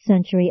 15th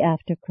century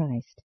after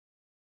Christ.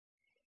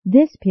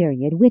 This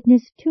period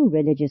witnessed two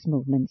religious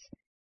movements,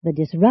 the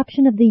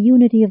disruption of the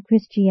unity of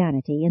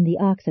Christianity in the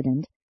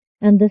Occident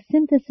and the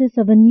synthesis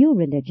of a new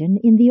religion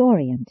in the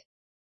Orient.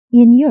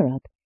 In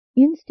Europe,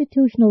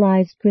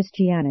 institutionalized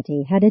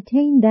Christianity had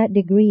attained that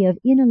degree of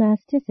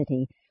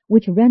inelasticity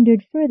which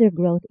rendered further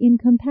growth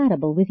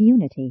incompatible with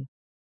unity.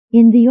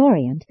 In the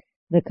Orient,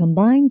 the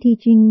combined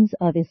teachings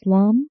of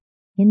Islam,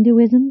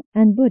 Hinduism,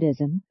 and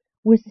Buddhism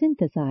were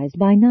synthesized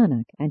by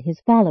Nanak and his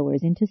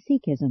followers into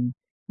Sikhism,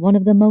 one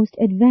of the most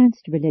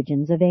advanced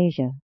religions of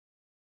Asia.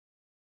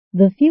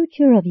 The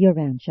future of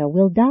Urantia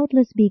will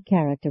doubtless be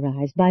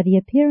characterized by the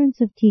appearance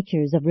of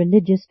teachers of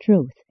religious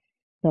truth,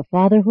 the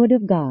fatherhood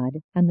of God,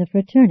 and the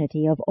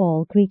fraternity of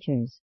all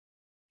creatures.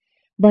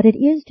 But it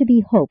is to be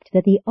hoped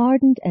that the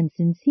ardent and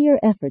sincere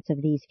efforts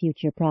of these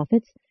future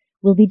prophets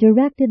will be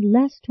directed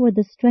less toward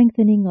the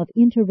strengthening of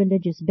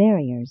interreligious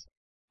barriers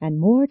and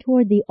more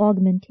toward the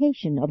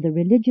augmentation of the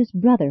religious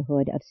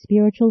brotherhood of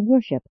spiritual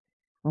worship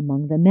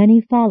among the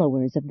many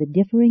followers of the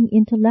differing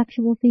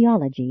intellectual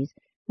theologies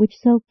which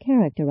so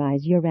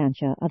characterize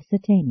Urantia of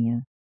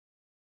Satania.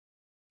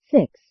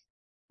 6.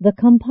 The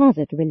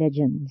composite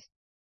religions.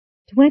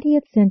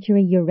 20th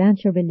century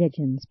Urantia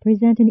religions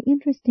present an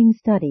interesting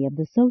study of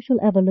the social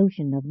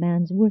evolution of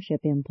man's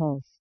worship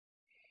impulse.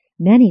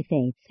 Many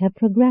faiths have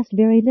progressed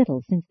very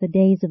little since the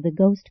days of the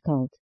ghost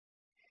cult.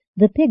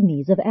 The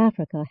Pygmies of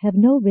Africa have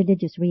no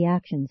religious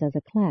reactions as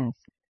a class,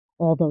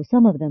 although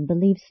some of them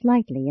believe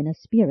slightly in a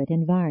spirit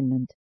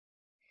environment.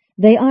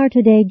 They are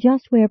today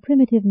just where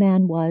primitive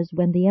man was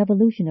when the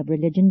evolution of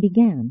religion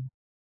began.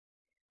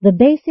 The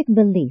basic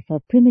belief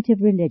of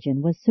primitive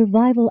religion was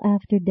survival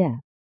after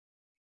death.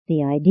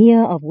 The idea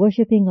of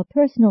worshiping a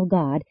personal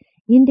God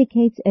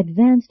indicates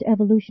advanced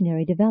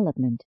evolutionary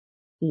development,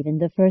 even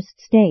the first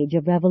stage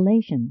of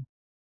revelation.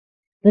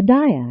 The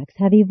Dyaks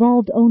have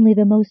evolved only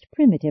the most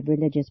primitive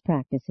religious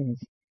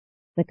practices.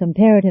 The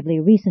comparatively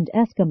recent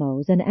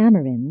Eskimos and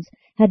Amerinds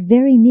had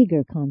very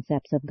meager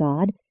concepts of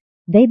God.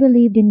 They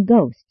believed in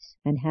ghosts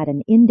and had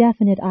an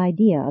indefinite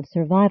idea of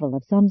survival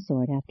of some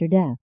sort after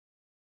death.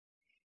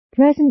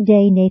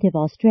 Present-day native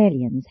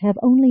Australians have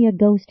only a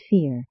ghost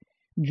fear,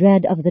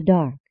 dread of the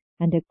dark,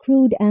 and a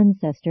crude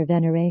ancestor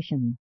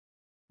veneration.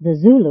 The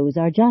Zulus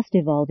are just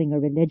evolving a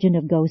religion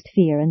of ghost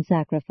fear and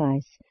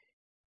sacrifice.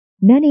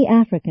 Many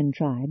African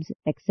tribes,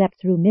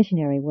 except through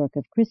missionary work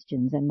of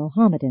Christians and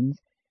Mohammedans,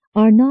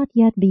 are not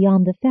yet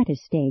beyond the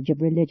fetish stage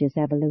of religious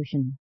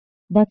evolution.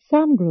 But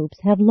some groups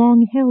have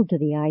long held to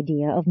the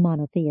idea of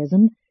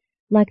monotheism,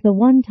 like the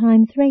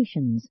one-time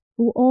Thracians,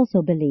 who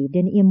also believed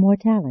in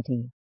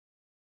immortality.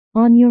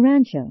 On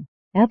Urantia,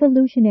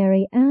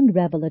 evolutionary and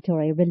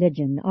revelatory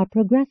religion are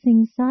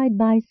progressing side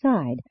by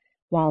side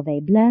while they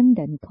blend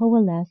and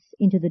coalesce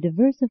into the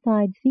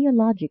diversified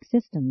theologic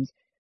systems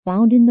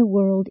found in the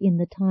world in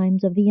the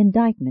times of the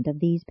indictment of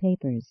these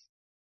papers.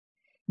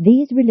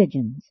 These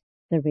religions,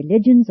 the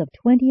religions of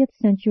 20th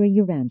century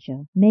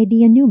Urantia, may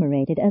be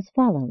enumerated as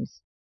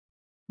follows.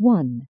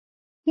 1.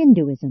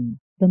 Hinduism,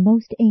 the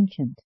most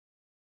ancient.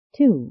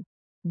 2.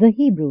 The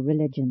Hebrew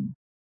religion.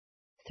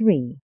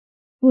 3.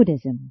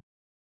 Buddhism.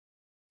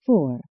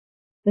 4.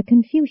 The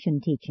Confucian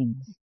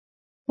teachings.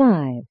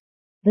 5.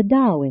 The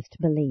Taoist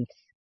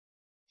beliefs.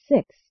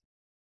 6.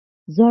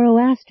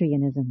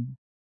 Zoroastrianism.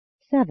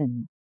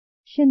 7.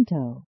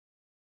 Shinto.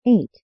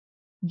 8.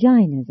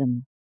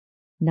 Jainism.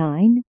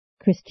 9.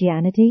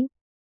 Christianity.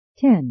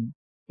 10.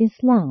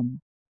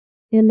 Islam.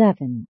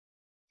 11.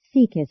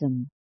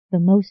 Sikhism, the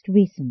most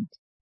recent.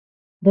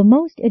 The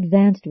most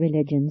advanced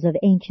religions of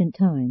ancient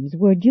times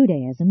were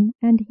Judaism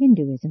and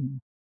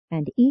Hinduism,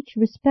 and each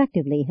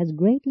respectively has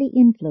greatly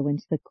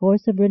influenced the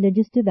course of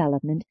religious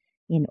development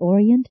in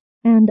Orient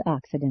and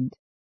Occident.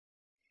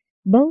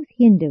 Both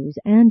Hindus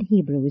and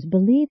Hebrews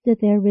believed that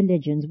their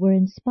religions were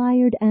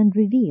inspired and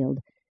revealed,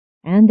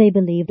 and they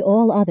believed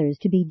all others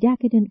to be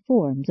decadent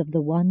forms of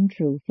the one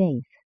true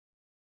faith.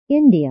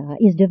 India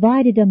is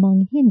divided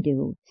among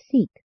Hindu,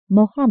 Sikh,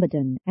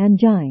 Mohammedan, and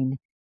Jain,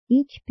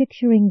 each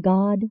picturing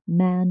God,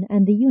 man,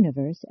 and the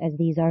universe as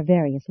these are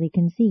variously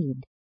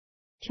conceived.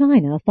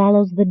 China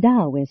follows the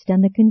Taoist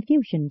and the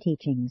Confucian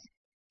teachings.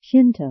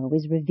 Shinto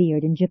is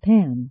revered in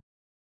Japan.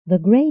 The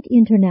great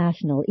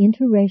international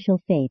interracial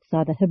faiths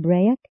are the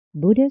Hebraic,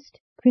 Buddhist,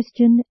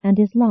 Christian, and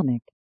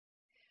Islamic.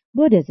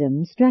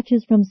 Buddhism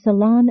stretches from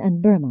Ceylon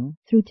and Burma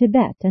through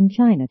Tibet and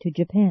China to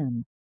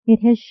Japan.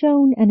 It has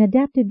shown an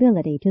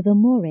adaptability to the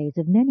mores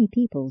of many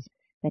peoples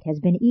that has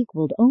been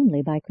equaled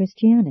only by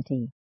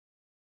Christianity.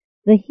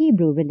 The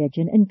Hebrew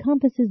religion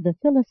encompasses the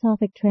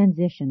philosophic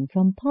transition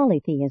from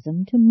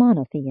polytheism to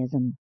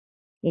monotheism.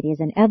 It is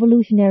an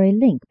evolutionary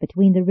link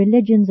between the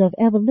religions of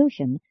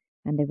evolution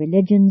and the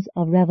religions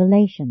of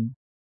revelation.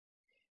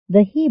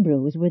 The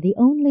Hebrews were the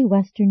only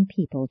Western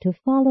people to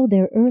follow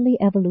their early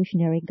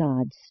evolutionary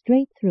gods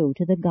straight through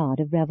to the God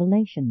of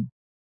revelation.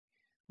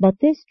 But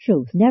this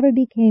truth never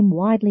became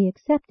widely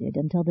accepted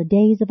until the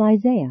days of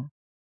Isaiah,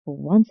 who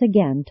once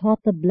again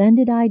taught the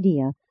blended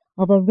idea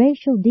of a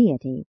racial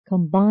deity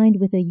combined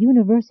with a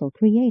universal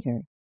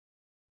creator.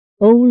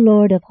 O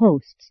Lord of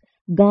hosts,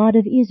 God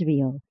of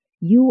Israel,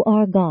 you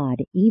are God,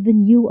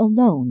 even you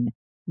alone.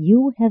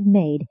 You have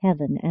made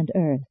heaven and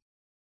earth.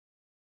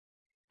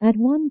 At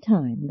one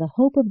time, the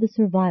hope of the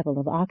survival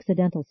of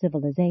Occidental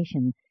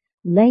civilization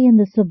lay in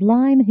the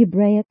sublime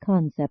Hebraic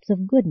concepts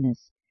of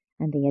goodness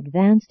and the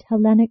advanced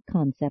Hellenic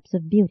concepts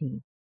of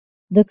beauty.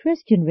 The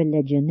Christian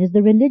religion is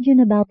the religion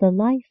about the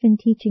life and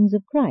teachings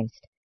of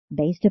Christ,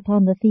 based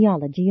upon the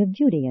theology of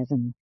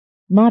Judaism,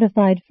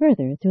 modified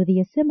further through the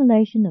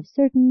assimilation of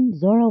certain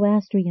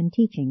Zoroastrian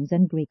teachings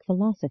and Greek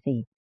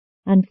philosophy,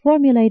 and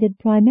formulated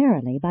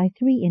primarily by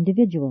three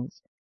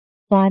individuals,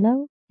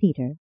 Philo,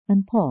 Peter,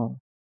 and Paul.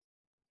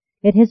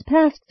 It has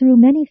passed through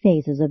many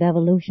phases of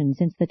evolution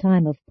since the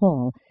time of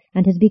Paul,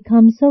 and has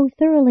become so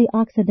thoroughly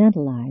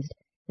Occidentalized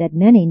that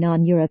many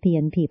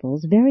non-European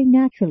peoples very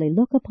naturally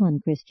look upon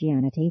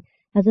Christianity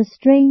as a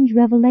strange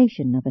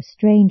revelation of a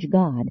strange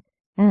God,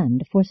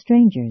 and for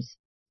strangers.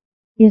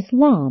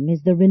 Islam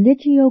is the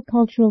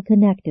religio-cultural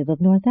connective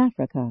of North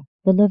Africa,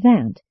 the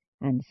Levant,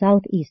 and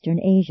southeastern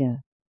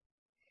Asia.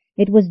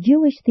 It was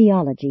Jewish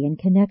theology in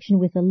connection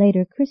with the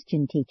later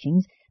Christian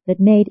teachings that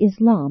made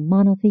Islam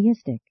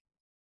monotheistic.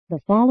 The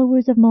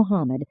followers of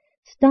Mohammed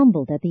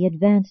stumbled at the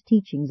advanced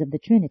teachings of the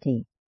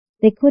Trinity.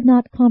 They could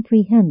not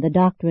comprehend the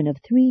doctrine of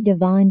three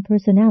divine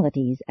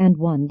personalities and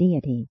one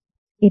deity.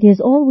 It is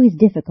always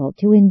difficult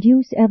to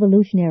induce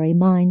evolutionary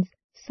minds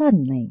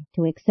suddenly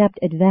to accept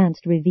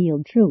advanced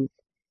revealed truth.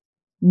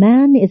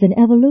 Man is an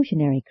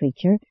evolutionary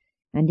creature,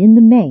 and in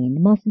the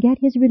main must get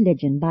his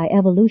religion by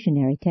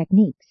evolutionary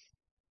techniques.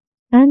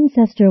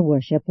 Ancestor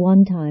worship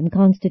one time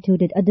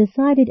constituted a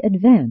decided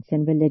advance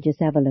in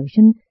religious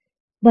evolution,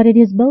 but it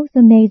is both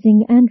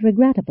amazing and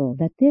regrettable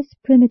that this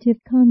primitive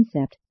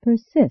concept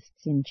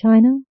persists in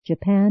China,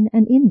 Japan,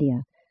 and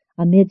India,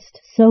 amidst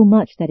so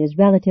much that is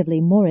relatively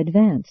more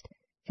advanced,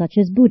 such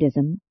as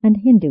Buddhism and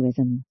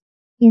Hinduism.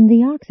 In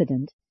the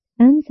Occident,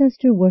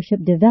 ancestor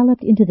worship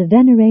developed into the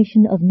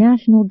veneration of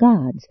national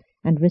gods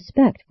and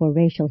respect for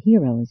racial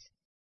heroes.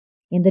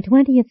 In the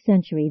 20th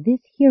century,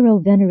 this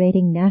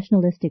hero-venerating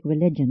nationalistic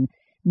religion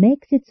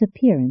makes its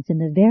appearance in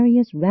the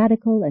various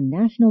radical and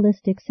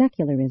nationalistic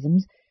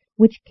secularisms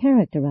which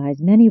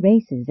characterize many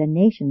races and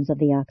nations of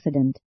the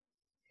Occident.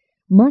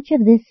 Much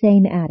of this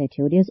same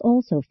attitude is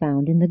also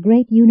found in the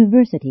great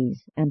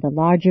universities and the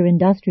larger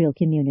industrial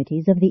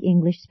communities of the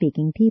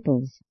English-speaking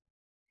peoples.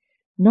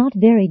 Not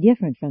very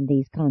different from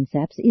these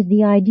concepts is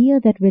the idea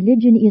that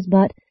religion is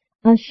but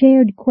a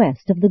shared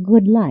quest of the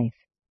good life.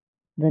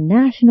 The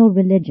national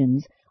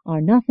religions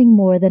are nothing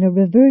more than a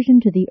reversion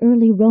to the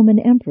early Roman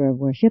emperor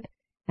worship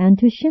and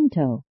to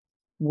Shinto,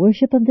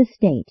 worship of the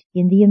state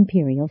in the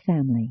imperial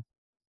family.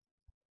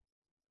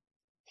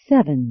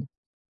 7.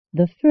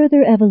 The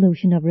further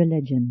evolution of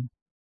religion.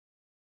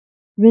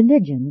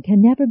 Religion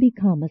can never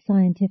become a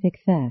scientific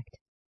fact.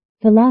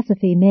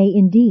 Philosophy may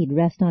indeed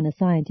rest on a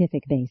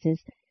scientific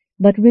basis,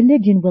 but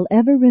religion will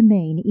ever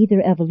remain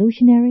either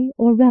evolutionary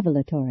or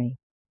revelatory,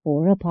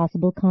 or a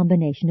possible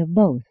combination of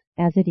both,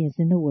 as it is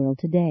in the world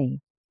today.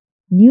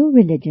 New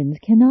religions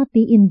cannot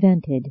be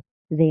invented.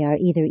 They are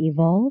either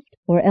evolved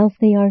or else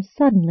they are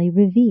suddenly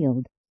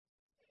revealed.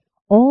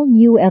 All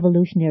new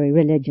evolutionary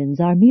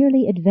religions are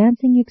merely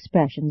advancing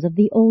expressions of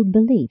the old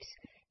beliefs,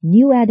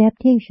 new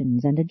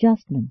adaptations and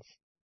adjustments.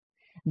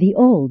 The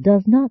old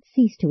does not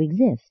cease to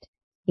exist.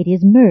 It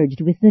is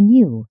merged with the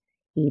new,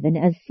 even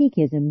as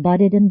Sikhism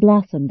budded and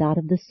blossomed out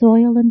of the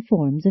soil and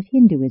forms of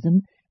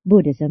Hinduism,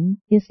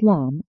 Buddhism,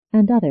 Islam,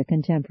 and other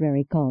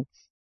contemporary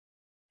cults.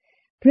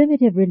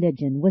 Primitive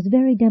religion was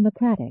very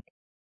democratic.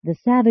 The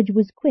savage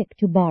was quick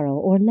to borrow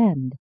or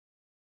lend.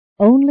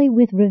 Only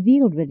with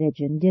revealed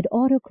religion did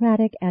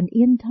autocratic and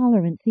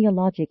intolerant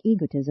theologic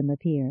egotism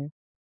appear.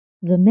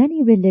 The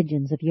many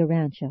religions of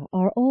Urantia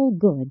are all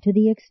good to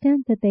the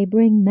extent that they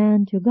bring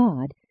man to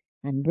God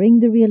and bring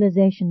the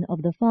realization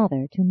of the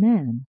Father to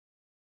man.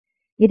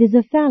 It is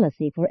a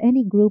fallacy for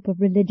any group of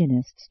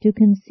religionists to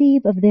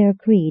conceive of their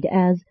creed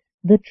as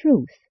the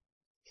truth.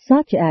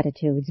 Such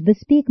attitudes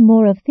bespeak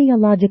more of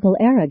theological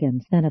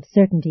arrogance than of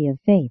certainty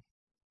of faith.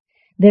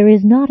 There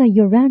is not a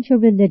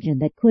Urantia religion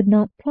that could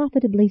not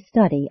profitably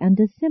study and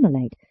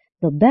assimilate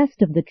the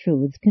best of the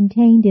truths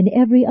contained in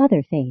every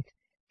other faith,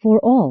 for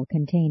all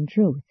contain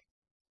truth.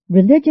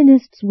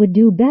 Religionists would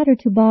do better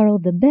to borrow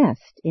the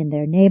best in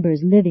their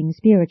neighbor's living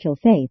spiritual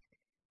faith,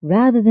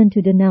 rather than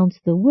to denounce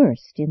the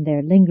worst in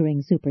their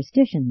lingering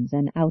superstitions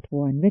and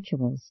outworn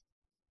rituals.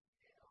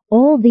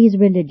 All these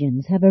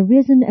religions have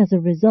arisen as a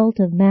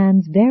result of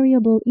man's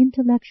variable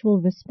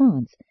intellectual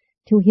response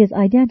to his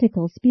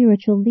identical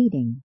spiritual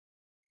leading.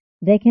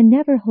 They can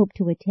never hope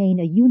to attain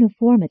a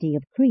uniformity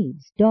of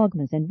creeds,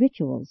 dogmas, and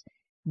rituals.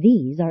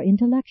 These are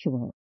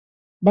intellectual.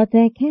 But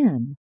they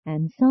can,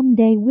 and some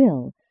day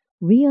will,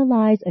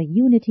 realize a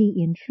unity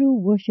in true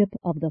worship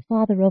of the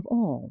Father of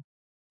all,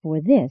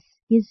 for this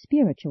is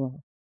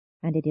spiritual,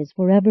 and it is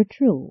forever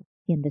true,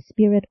 in the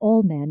spirit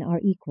all men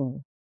are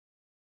equal.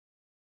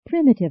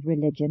 Primitive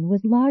religion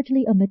was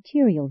largely a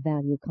material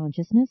value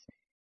consciousness,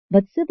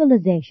 but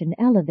civilization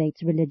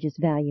elevates religious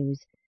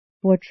values,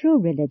 for true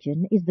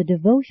religion is the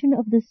devotion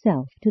of the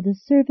self to the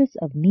service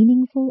of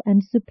meaningful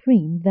and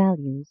supreme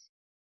values.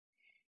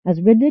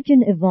 As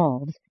religion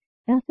evolves,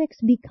 ethics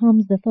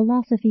becomes the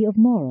philosophy of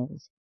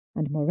morals,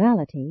 and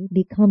morality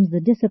becomes the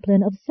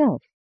discipline of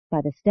self by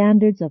the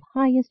standards of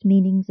highest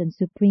meanings and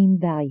supreme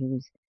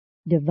values,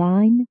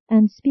 divine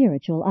and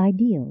spiritual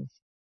ideals.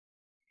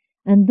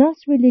 And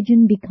thus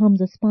religion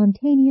becomes a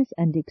spontaneous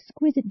and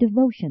exquisite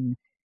devotion,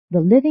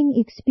 the living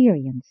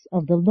experience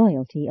of the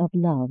loyalty of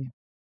love.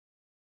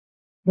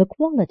 The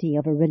quality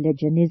of a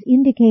religion is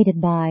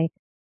indicated by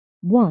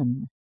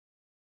 1.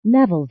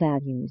 Level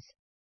values,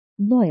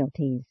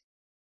 loyalties.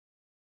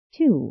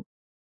 2.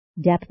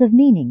 Depth of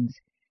meanings,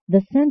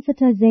 the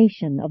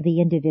sensitization of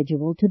the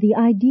individual to the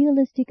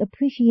idealistic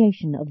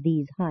appreciation of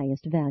these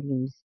highest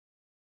values.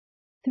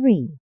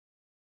 3.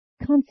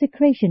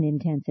 Consecration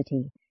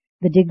intensity,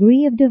 the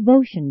degree of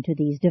devotion to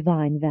these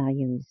divine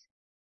values.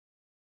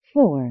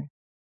 4.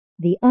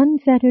 The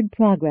unfettered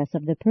progress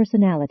of the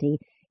personality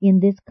in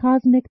this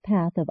cosmic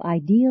path of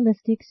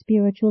idealistic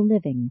spiritual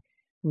living,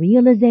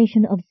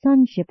 realization of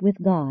sonship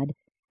with God,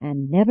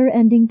 and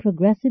never-ending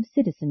progressive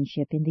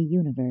citizenship in the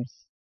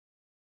universe.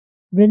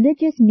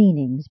 Religious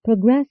meanings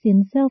progress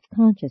in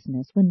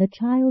self-consciousness when the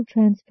child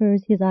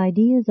transfers his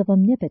ideas of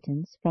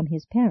omnipotence from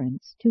his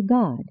parents to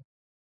God,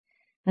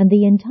 and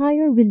the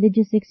entire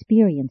religious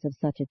experience of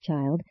such a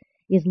child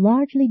is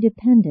largely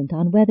dependent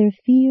on whether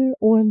fear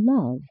or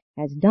love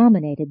has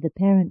dominated the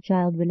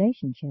parent-child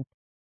relationship.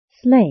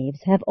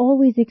 Slaves have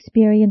always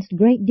experienced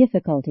great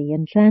difficulty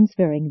in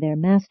transferring their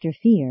master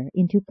fear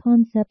into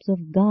concepts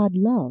of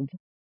God-love.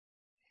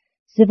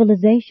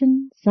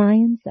 Civilization,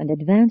 science, and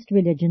advanced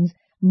religions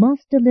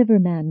must deliver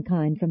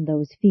mankind from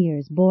those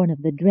fears born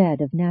of the dread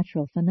of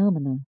natural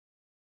phenomena.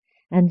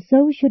 And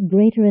so should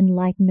greater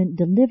enlightenment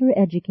deliver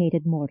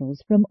educated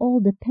mortals from all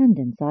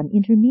dependence on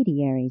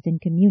intermediaries in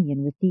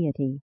communion with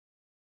deity.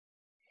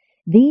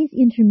 These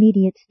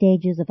intermediate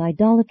stages of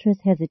idolatrous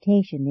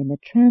hesitation in the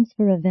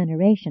transfer of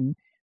veneration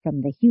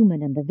from the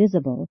human and the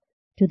visible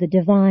to the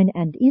divine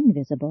and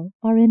invisible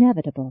are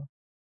inevitable,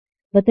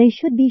 but they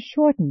should be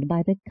shortened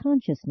by the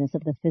consciousness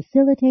of the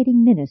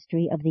facilitating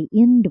ministry of the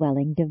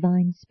indwelling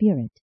divine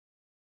spirit.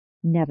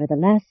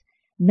 Nevertheless,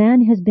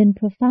 man has been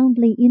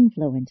profoundly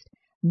influenced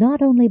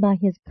not only by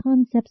his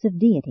concepts of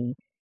deity,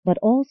 but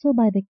also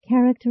by the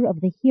character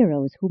of the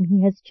heroes whom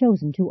he has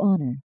chosen to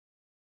honor.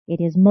 It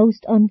is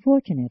most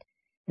unfortunate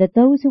that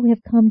those who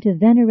have come to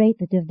venerate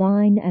the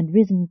divine and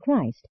risen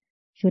Christ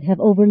should have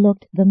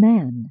overlooked the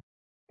man,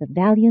 the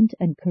valiant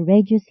and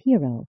courageous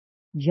hero,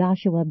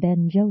 Joshua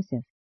ben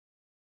Joseph.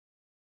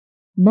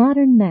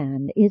 Modern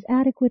man is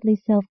adequately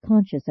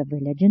self-conscious of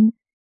religion,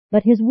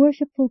 but his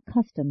worshipful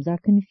customs are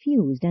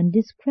confused and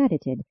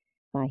discredited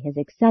by his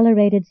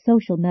accelerated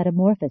social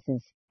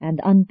metamorphosis and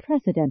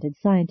unprecedented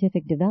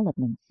scientific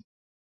developments.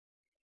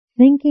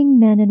 Thinking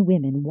men and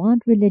women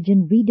want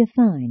religion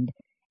redefined,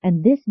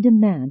 and this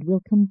demand will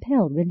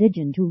compel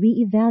religion to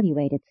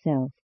reevaluate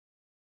itself.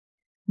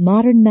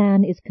 Modern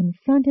man is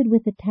confronted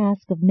with the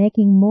task of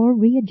making more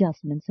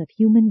readjustments of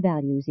human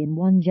values in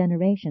one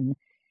generation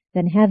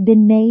than have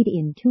been made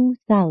in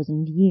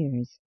 2,000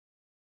 years.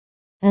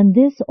 And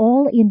this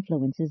all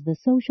influences the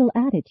social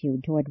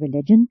attitude toward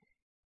religion,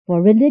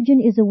 for religion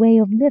is a way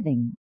of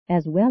living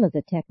as well as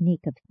a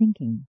technique of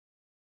thinking.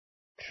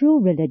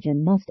 True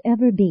religion must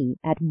ever be,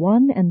 at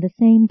one and the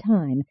same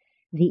time,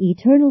 the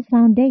eternal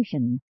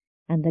foundation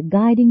and the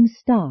guiding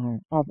star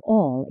of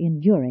all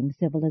enduring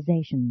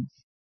civilizations.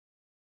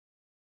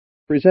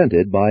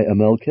 Presented by a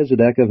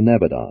Melchizedek of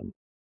Nebadon.